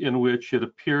residence, in which it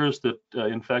appears that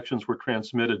infections were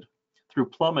transmitted through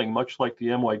plumbing, much like the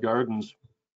MY Gardens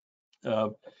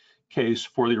case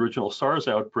for the original SARS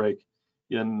outbreak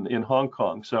in Hong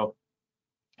Kong. So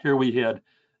here we had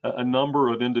a number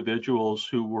of individuals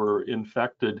who were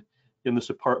infected in this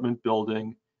apartment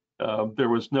building. There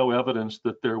was no evidence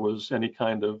that there was any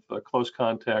kind of close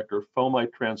contact or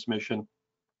fomite transmission,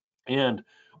 and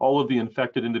all of the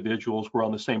infected individuals were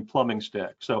on the same plumbing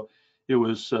stack. So it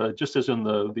was just as in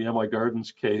the MY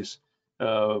Gardens case,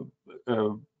 a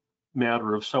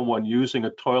matter of someone using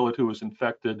a toilet who was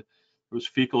infected. There was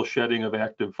fecal shedding of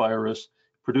active virus,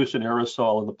 produced an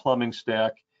aerosol in the plumbing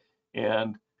stack,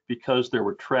 and because there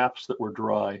were traps that were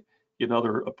dry in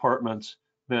other apartments,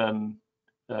 then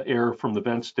air from the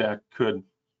vent stack could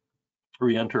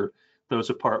re-enter those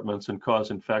apartments and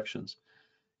cause infections.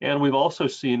 And we've also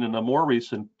seen in a more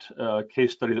recent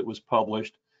case study that was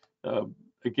published,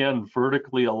 again,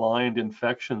 vertically aligned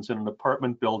infections in an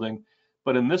apartment building.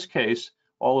 But in this case,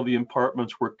 all of the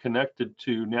apartments were connected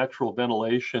to natural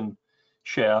ventilation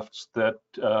shafts that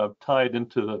tied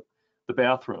into the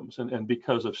bathrooms. And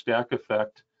because of stack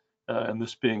effect, and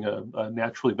this being a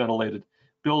naturally ventilated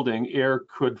building, air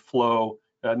could flow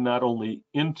not only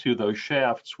into those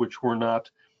shafts, which were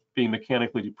not being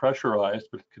mechanically depressurized,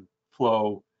 but it could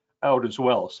flow out as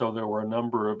well. So there were a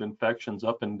number of infections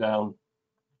up and down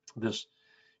this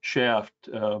shaft,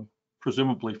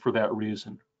 presumably for that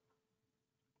reason.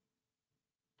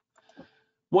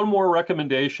 One more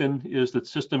recommendation is that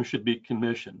systems should be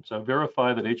commissioned. So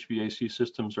verify that HVAC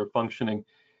systems are functioning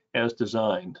as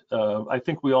designed. I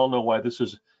think we all know why this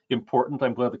is important.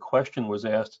 I'm glad the question was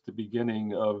asked at the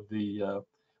beginning of the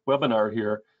webinar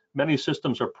here. Many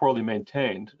systems are poorly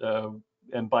maintained,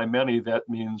 and by many that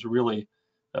means really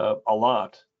a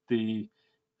lot. The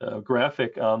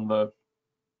graphic on the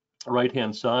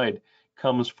right-hand side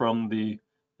comes from the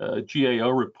GAO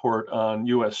report on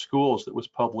U.S. schools that was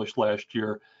published last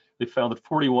year. They found that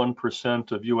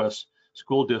 41% of U.S.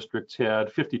 school districts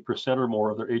had 50% or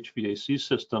more of their HVAC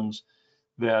systems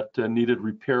that needed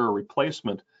repair or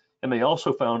replacement. And they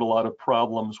also found a lot of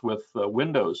problems with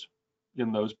windows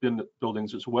in those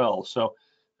buildings as well. So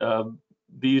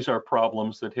these are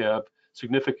problems that have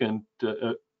significant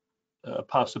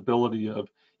possibility of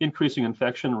increasing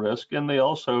infection risk, and they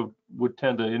also would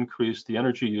tend to increase the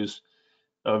energy use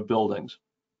of buildings.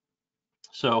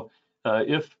 So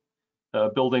if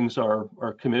buildings are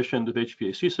commissioned, if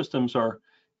HVAC systems are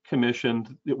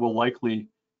commissioned, it will likely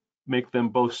make them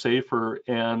both safer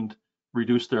and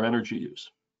reduce their energy use.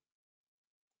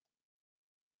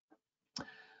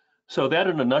 So that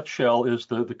in a nutshell is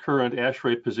the current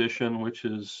ASHRAE position, which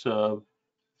is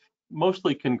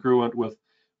mostly congruent with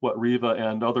what REVA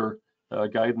and other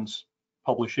guidance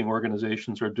publishing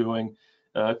organizations are doing.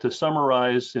 To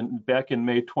summarize, back in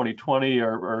May 2020,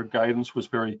 our guidance was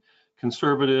very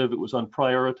conservative, it was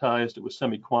unprioritized, it was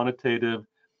semi-quantitative.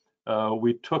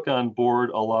 We took on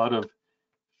board a lot of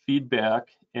feedback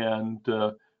and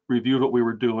reviewed what we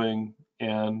were doing,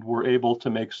 and were able to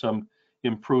make some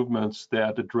improvements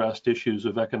that addressed issues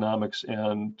of economics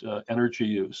and energy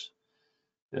use.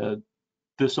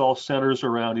 This all centers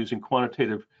around using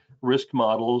quantitative risk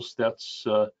models. That's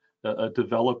a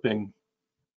developing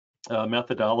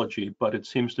methodology, but it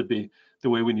seems to be the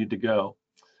way we need to go.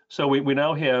 So we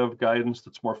now have guidance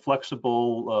that's more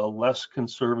flexible, less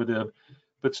conservative,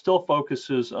 but still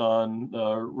focuses on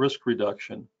risk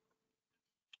reduction.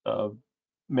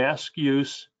 Mask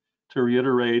use, to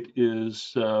reiterate,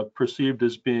 is perceived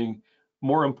as being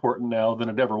more important now than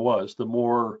it ever was. The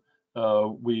more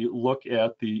we look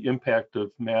at the impact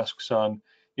of masks on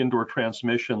indoor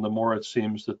transmission, the more it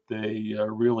seems that they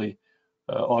really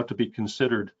ought to be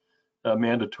considered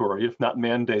mandatory. If not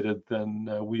mandated, then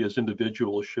we as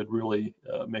individuals should really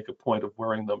make a point of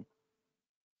wearing them.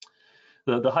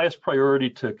 The highest priority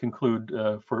to conclude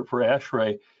for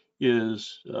ASHRAE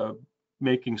is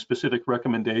making specific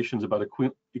recommendations about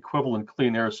equivalent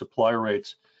clean air supply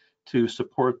rates to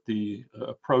support the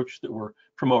approach that we're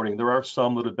promoting. There are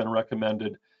some that have been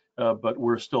recommended, but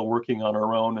we're still working on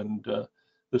our own, and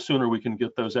the sooner we can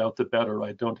get those out, the better.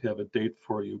 I don't have a date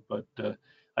for you, but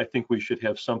I think we should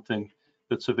have something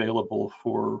that's available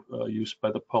for use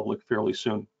by the public fairly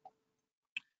soon.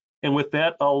 And with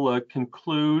that, I'll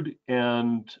conclude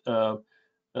and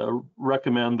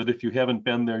recommend that if you haven't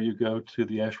been there, you go to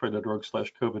the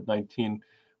ashrae.org/COVID-19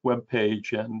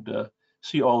 webpage and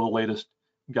see all the latest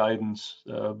guidance.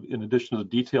 In addition to the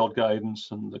detailed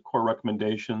guidance and the core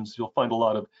recommendations, you'll find a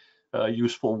lot of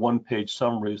useful one-page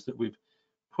summaries that we've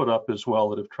put up as well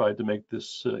that have tried to make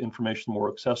this information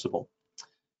more accessible.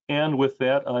 And with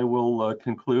that, I will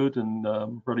conclude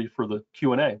and ready for the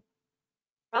Q&A.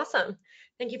 Awesome.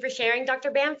 Thank you for sharing, Dr.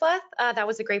 Bahnfleth. That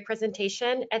was a great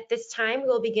presentation. At this time,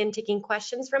 we'll begin taking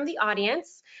questions from the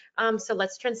audience. So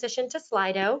let's transition to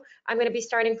Slido. I'm going to be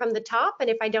starting from the top, and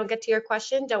if I don't get to your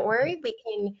question, don't worry. We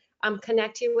can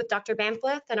connect you with Dr.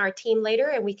 Bahnfleth and our team later,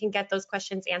 and we can get those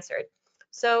questions answered.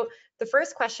 So the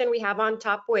first question we have on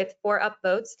top with 4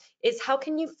 upvotes is, how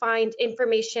can you find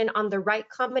information on the right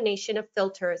combination of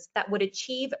filters that would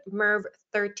achieve MERV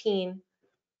 13?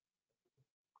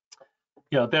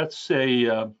 Yeah, that's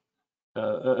an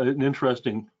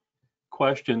interesting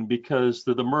question, because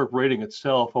the MERV rating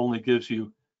itself only gives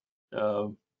you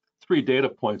 3 data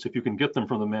points if you can get them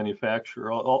from the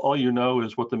manufacturer. All you know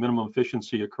is what the minimum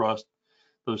efficiency across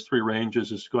those 3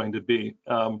 ranges is going to be.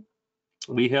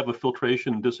 We have a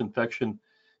filtration and disinfection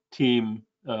team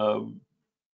on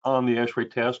the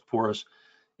ASHRAE task force,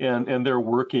 and they're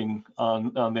working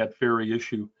on that very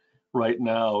issue right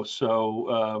now.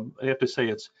 So I have to say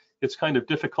it's kind of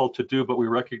difficult to do, but we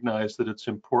recognize that it's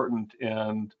important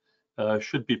and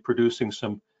should be producing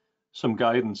some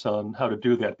guidance on how to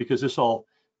do that, because this all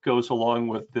goes along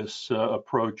with this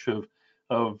approach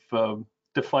of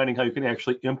defining how you can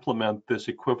actually implement this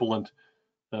equivalent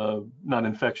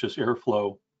non-infectious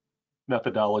airflow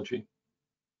methodology.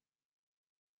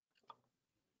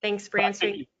 Thanks for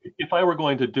answering. If I were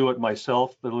going to do it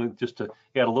myself, just to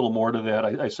add a little more to that,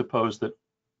 I suppose that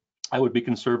I would be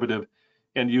conservative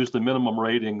and use the minimum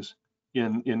ratings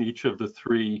in each of the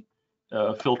three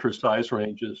filter size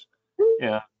ranges,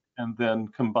 and then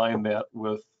combine that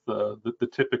with the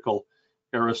typical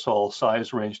aerosol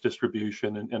size range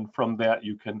distribution, and from that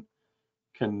you can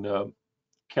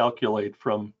calculate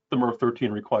from the MERV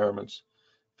 13 requirements,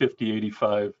 50,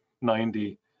 85,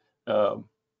 90,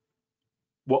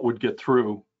 what would get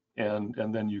through, and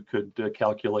then you could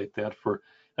calculate that for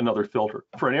another filter.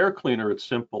 For an air cleaner, it's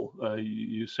simple.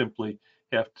 You simply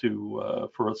have to,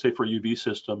 let's say for a UV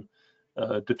system,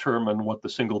 determine what the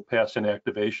single pass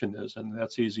inactivation is, and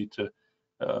that's easy to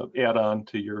add on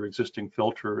to your existing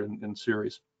filter in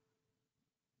series.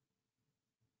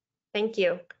 Thank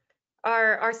you.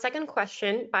 Our second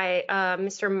question by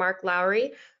Mr. Mark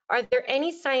Lowry. Are there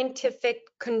any scientific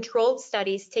controlled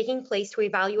studies taking place to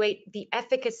evaluate the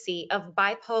efficacy of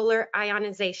bipolar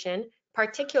ionization,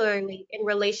 particularly in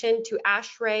relation to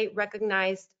ASHRAE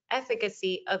recognized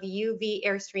efficacy of UV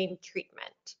airstream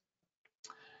treatment?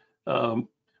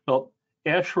 Well,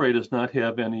 ASHRAE does not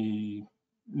have any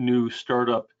new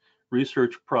startup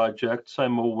research projects.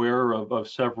 I'm aware of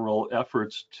several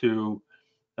efforts to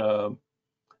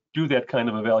do that kind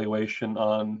of evaluation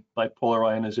on bipolar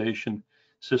ionization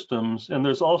systems, and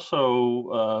there's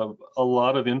also a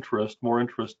lot of interest, more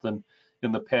interest than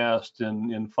in the past,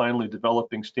 in finally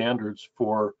developing standards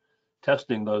for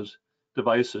testing those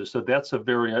devices. So that's a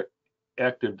very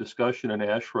active discussion in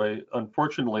ASHRAE.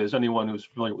 Unfortunately, as anyone who's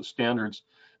familiar with standards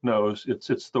knows,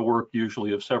 it's the work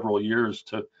usually of several years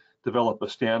to develop a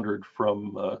standard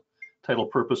from title,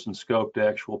 purpose, and scope to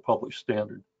actual published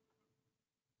standard.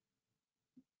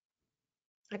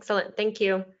 Excellent, thank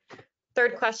you.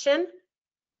 Third question,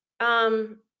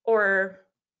 or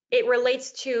it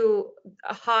relates to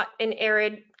a hot and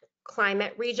arid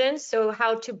climate region. So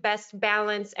how to best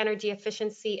balance energy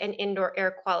efficiency and indoor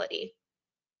air quality?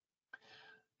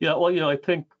 Yeah, well, I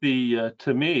think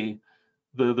to me,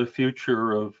 the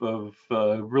future of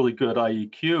really good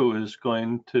IEQ is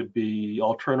going to be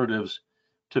alternatives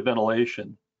to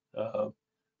ventilation.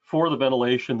 For the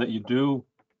ventilation that you do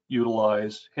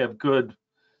utilize, have good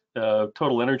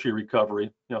total energy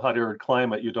recovery. Hot arid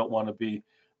climate, you don't want to be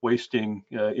wasting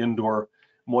indoor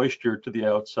moisture to the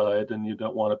outside, and you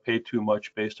don't want to pay too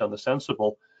much based on the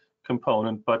sensible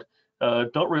component, but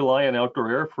don't rely on outdoor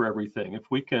air for everything. If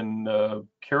we can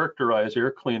characterize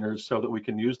air cleaners so that we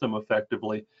can use them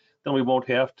effectively, then we won't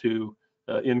have to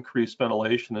increase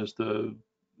ventilation as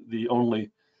the only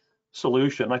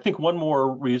solution. I think one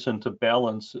more reason to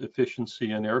balance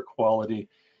efficiency and air quality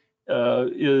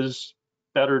is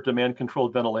better demand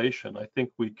controlled ventilation. I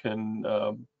think we can,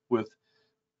 with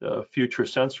future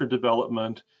sensor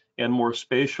development and more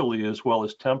spatially as well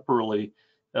as temporally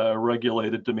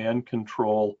regulated demand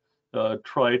control,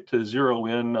 try to zero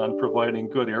in on providing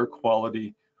good air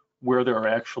quality where there are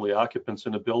actually occupants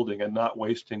in a building, and not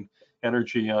wasting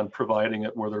energy on providing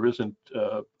it where there isn't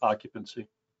occupancy.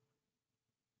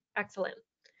 Excellent.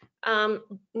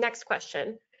 Next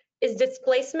question. Is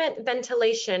displacement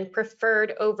ventilation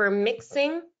preferred over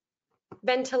mixing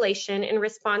ventilation in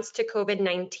response to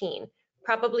COVID-19?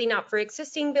 Probably not for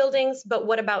existing buildings, but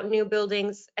what about new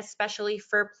buildings, especially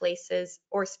for places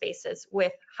or spaces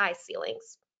with high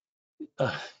ceilings?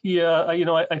 Yeah,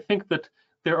 I think that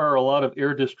there are a lot of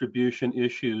air distribution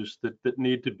issues that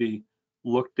need to be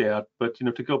looked at. But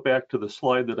to go back to the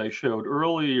slide that I showed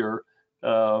earlier,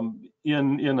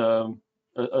 in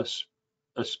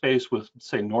a space with,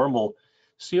 say, normal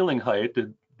ceiling height,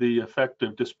 the effect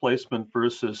of displacement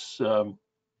versus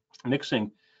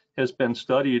mixing has been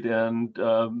studied, and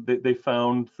they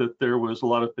found that there was a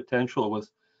lot of potential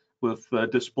with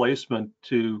displacement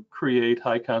to create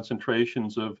high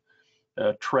concentrations of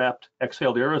trapped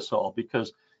exhaled aerosol,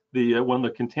 because when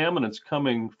the contaminant's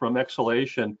coming from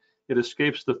exhalation, it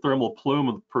escapes the thermal plume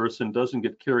of the person, doesn't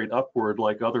get carried upward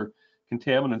like other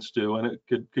contaminants do, and it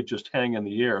could just hang in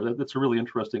the air. That's a really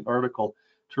interesting article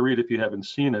to read if you haven't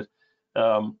seen it.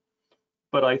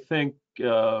 But I think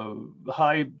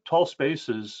tall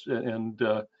spaces and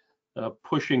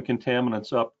pushing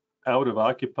contaminants up out of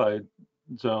occupied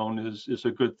zone is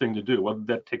a good thing to do. Whether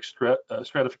that takes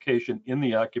stratification in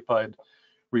the occupied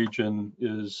region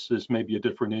is maybe a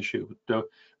different issue. But,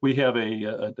 we have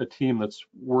a team that's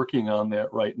working on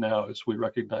that right now, as we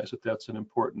recognize that that's an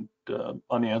important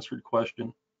unanswered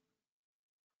question.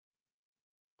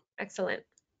 Excellent.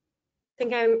 I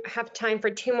think I have time for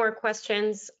 2 more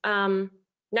questions.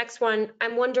 Next one,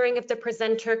 I'm wondering if the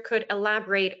presenter could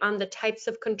elaborate on the types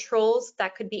of controls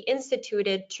that could be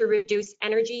instituted to reduce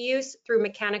energy use through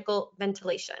mechanical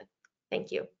ventilation. Thank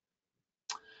you.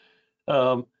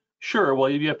 Sure.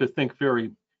 Well, you have to think very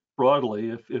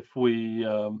broadly, if we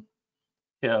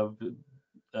have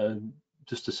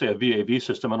just to say a VAV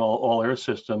system, an all air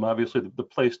system, obviously the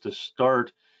place to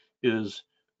start is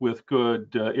with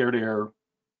good air-to-air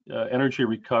energy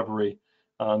recovery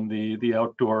on the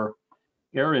outdoor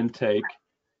air intake.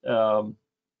 But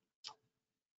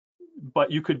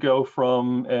you could go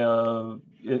from,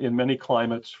 in many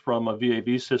climates, from a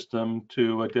VAV system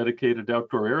to a dedicated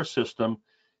outdoor air system,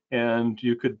 and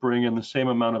you could bring in the same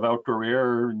amount of outdoor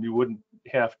air, and you wouldn't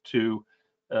have to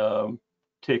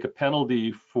take a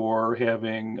penalty for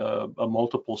having a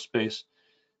multiple space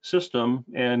system,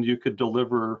 and you could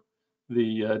deliver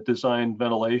the designed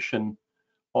ventilation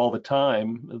all the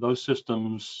time. Those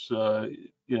systems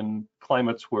in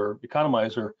climates where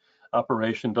economizer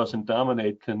operation doesn't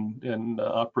dominate can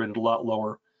operate at a lot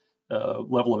lower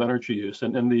level of energy use.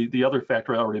 And the other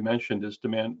factor I already mentioned is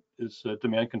demand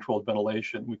controlled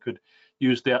ventilation. We could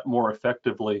use that more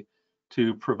effectively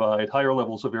to provide higher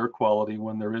levels of air quality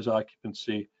when there is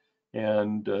occupancy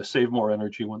and save more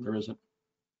energy when there isn't.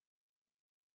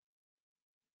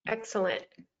 Excellent.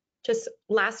 Just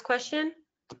last question.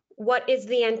 What is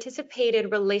the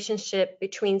anticipated relationship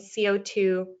between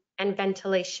CO2 and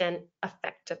ventilation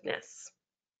effectiveness?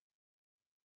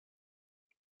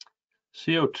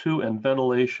 CO2 and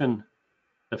ventilation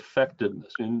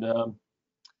effectiveness. I mean,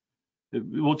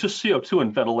 well, just CO2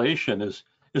 and ventilation is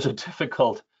a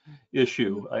difficult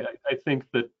issue. I think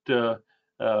that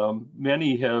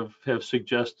many have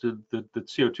suggested that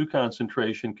CO2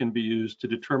 concentration can be used to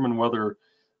determine whether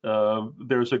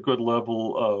there's a good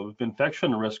level of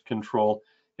infection risk control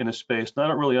in a space. And I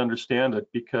don't really understand it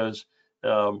because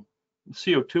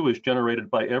CO2 is generated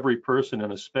by every person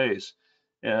in a space.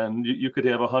 And you could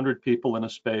have 100 people in a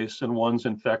space and one's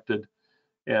infected,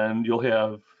 and you'll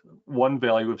have one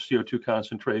value of CO2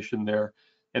 concentration there.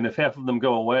 And if half of them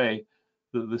go away,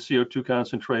 the CO2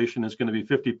 concentration is going to be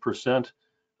 50%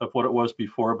 of what it was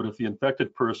before. But if the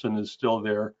infected person is still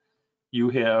there, you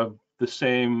have the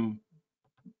same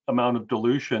amount of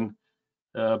dilution,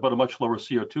 but a much lower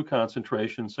CO2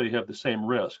 concentration, so you have the same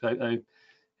risk. I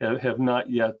have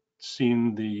not yet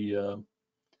seen the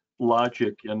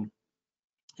logic in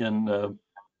the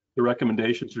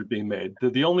recommendations that are being made.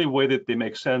 The only way that they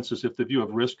make sense is if the view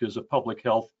of risk is a public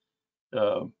health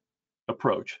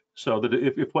approach. So that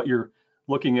if what you're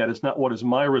looking at is not what is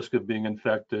my risk of being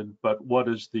infected, but what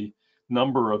is the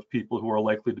number of people who are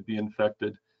likely to be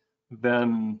infected,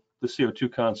 then the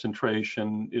CO2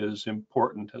 concentration is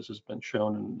important, as has been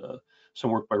shown in some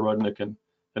work by Rudnick and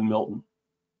Milton.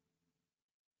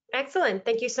 Excellent.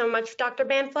 Thank you so much, Dr.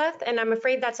 Bahnfleth. And I'm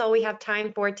afraid that's all we have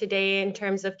time for today in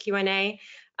terms of Q&A.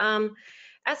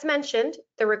 As mentioned,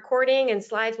 the recording and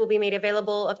slides will be made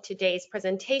available of today's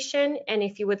presentation. And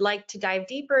if you would like to dive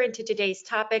deeper into today's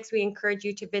topics, we encourage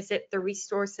you to visit the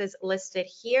resources listed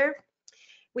here.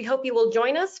 We hope you will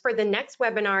join us for the next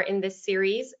webinar in this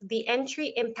series, The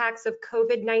Entry Impacts of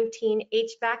COVID-19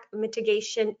 HVAC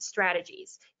Mitigation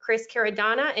Strategies. Chris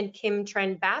Caradonna and Kim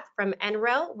Tren-Bath from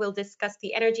NREL will discuss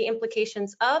the energy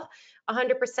implications of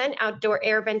 100% outdoor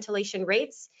air ventilation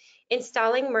rates,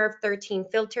 installing MERV 13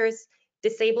 filters,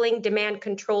 disabling demand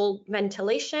control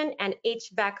ventilation, and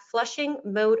HVAC flushing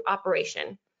mode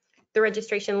operation. The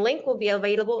registration link will be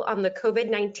available on the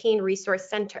COVID-19 Resource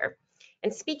Center.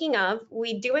 And speaking of,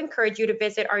 we do encourage you to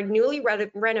visit our newly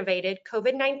renovated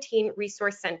COVID-19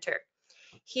 Resource Center.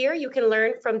 Here you can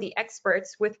learn from the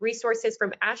experts with resources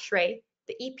from ASHRAE,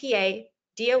 the EPA,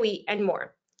 DOE, and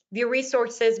more. View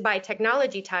resources by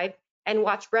technology type and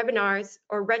watch webinars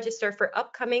or register for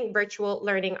upcoming virtual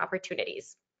learning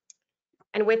opportunities.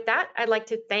 And with that, I'd like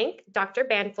to thank Dr.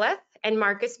 Bahnfleth and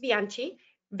Marcus Bianchi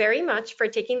very much for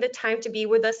taking the time to be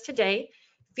with us today.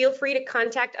 Feel free to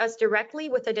contact us directly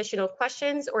with additional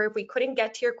questions, or if we couldn't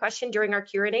get to your question during our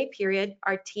Q&A period,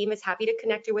 our team is happy to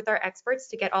connect you with our experts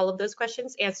to get all of those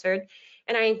questions answered.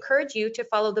 And I encourage you to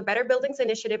follow the Better Buildings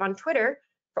Initiative on Twitter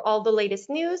for all the latest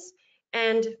news.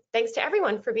 And thanks to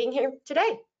everyone for being here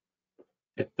today.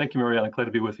 Yeah, thank you, Mariana. Glad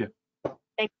to be with you.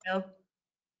 Thank you.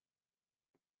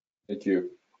 Thank you.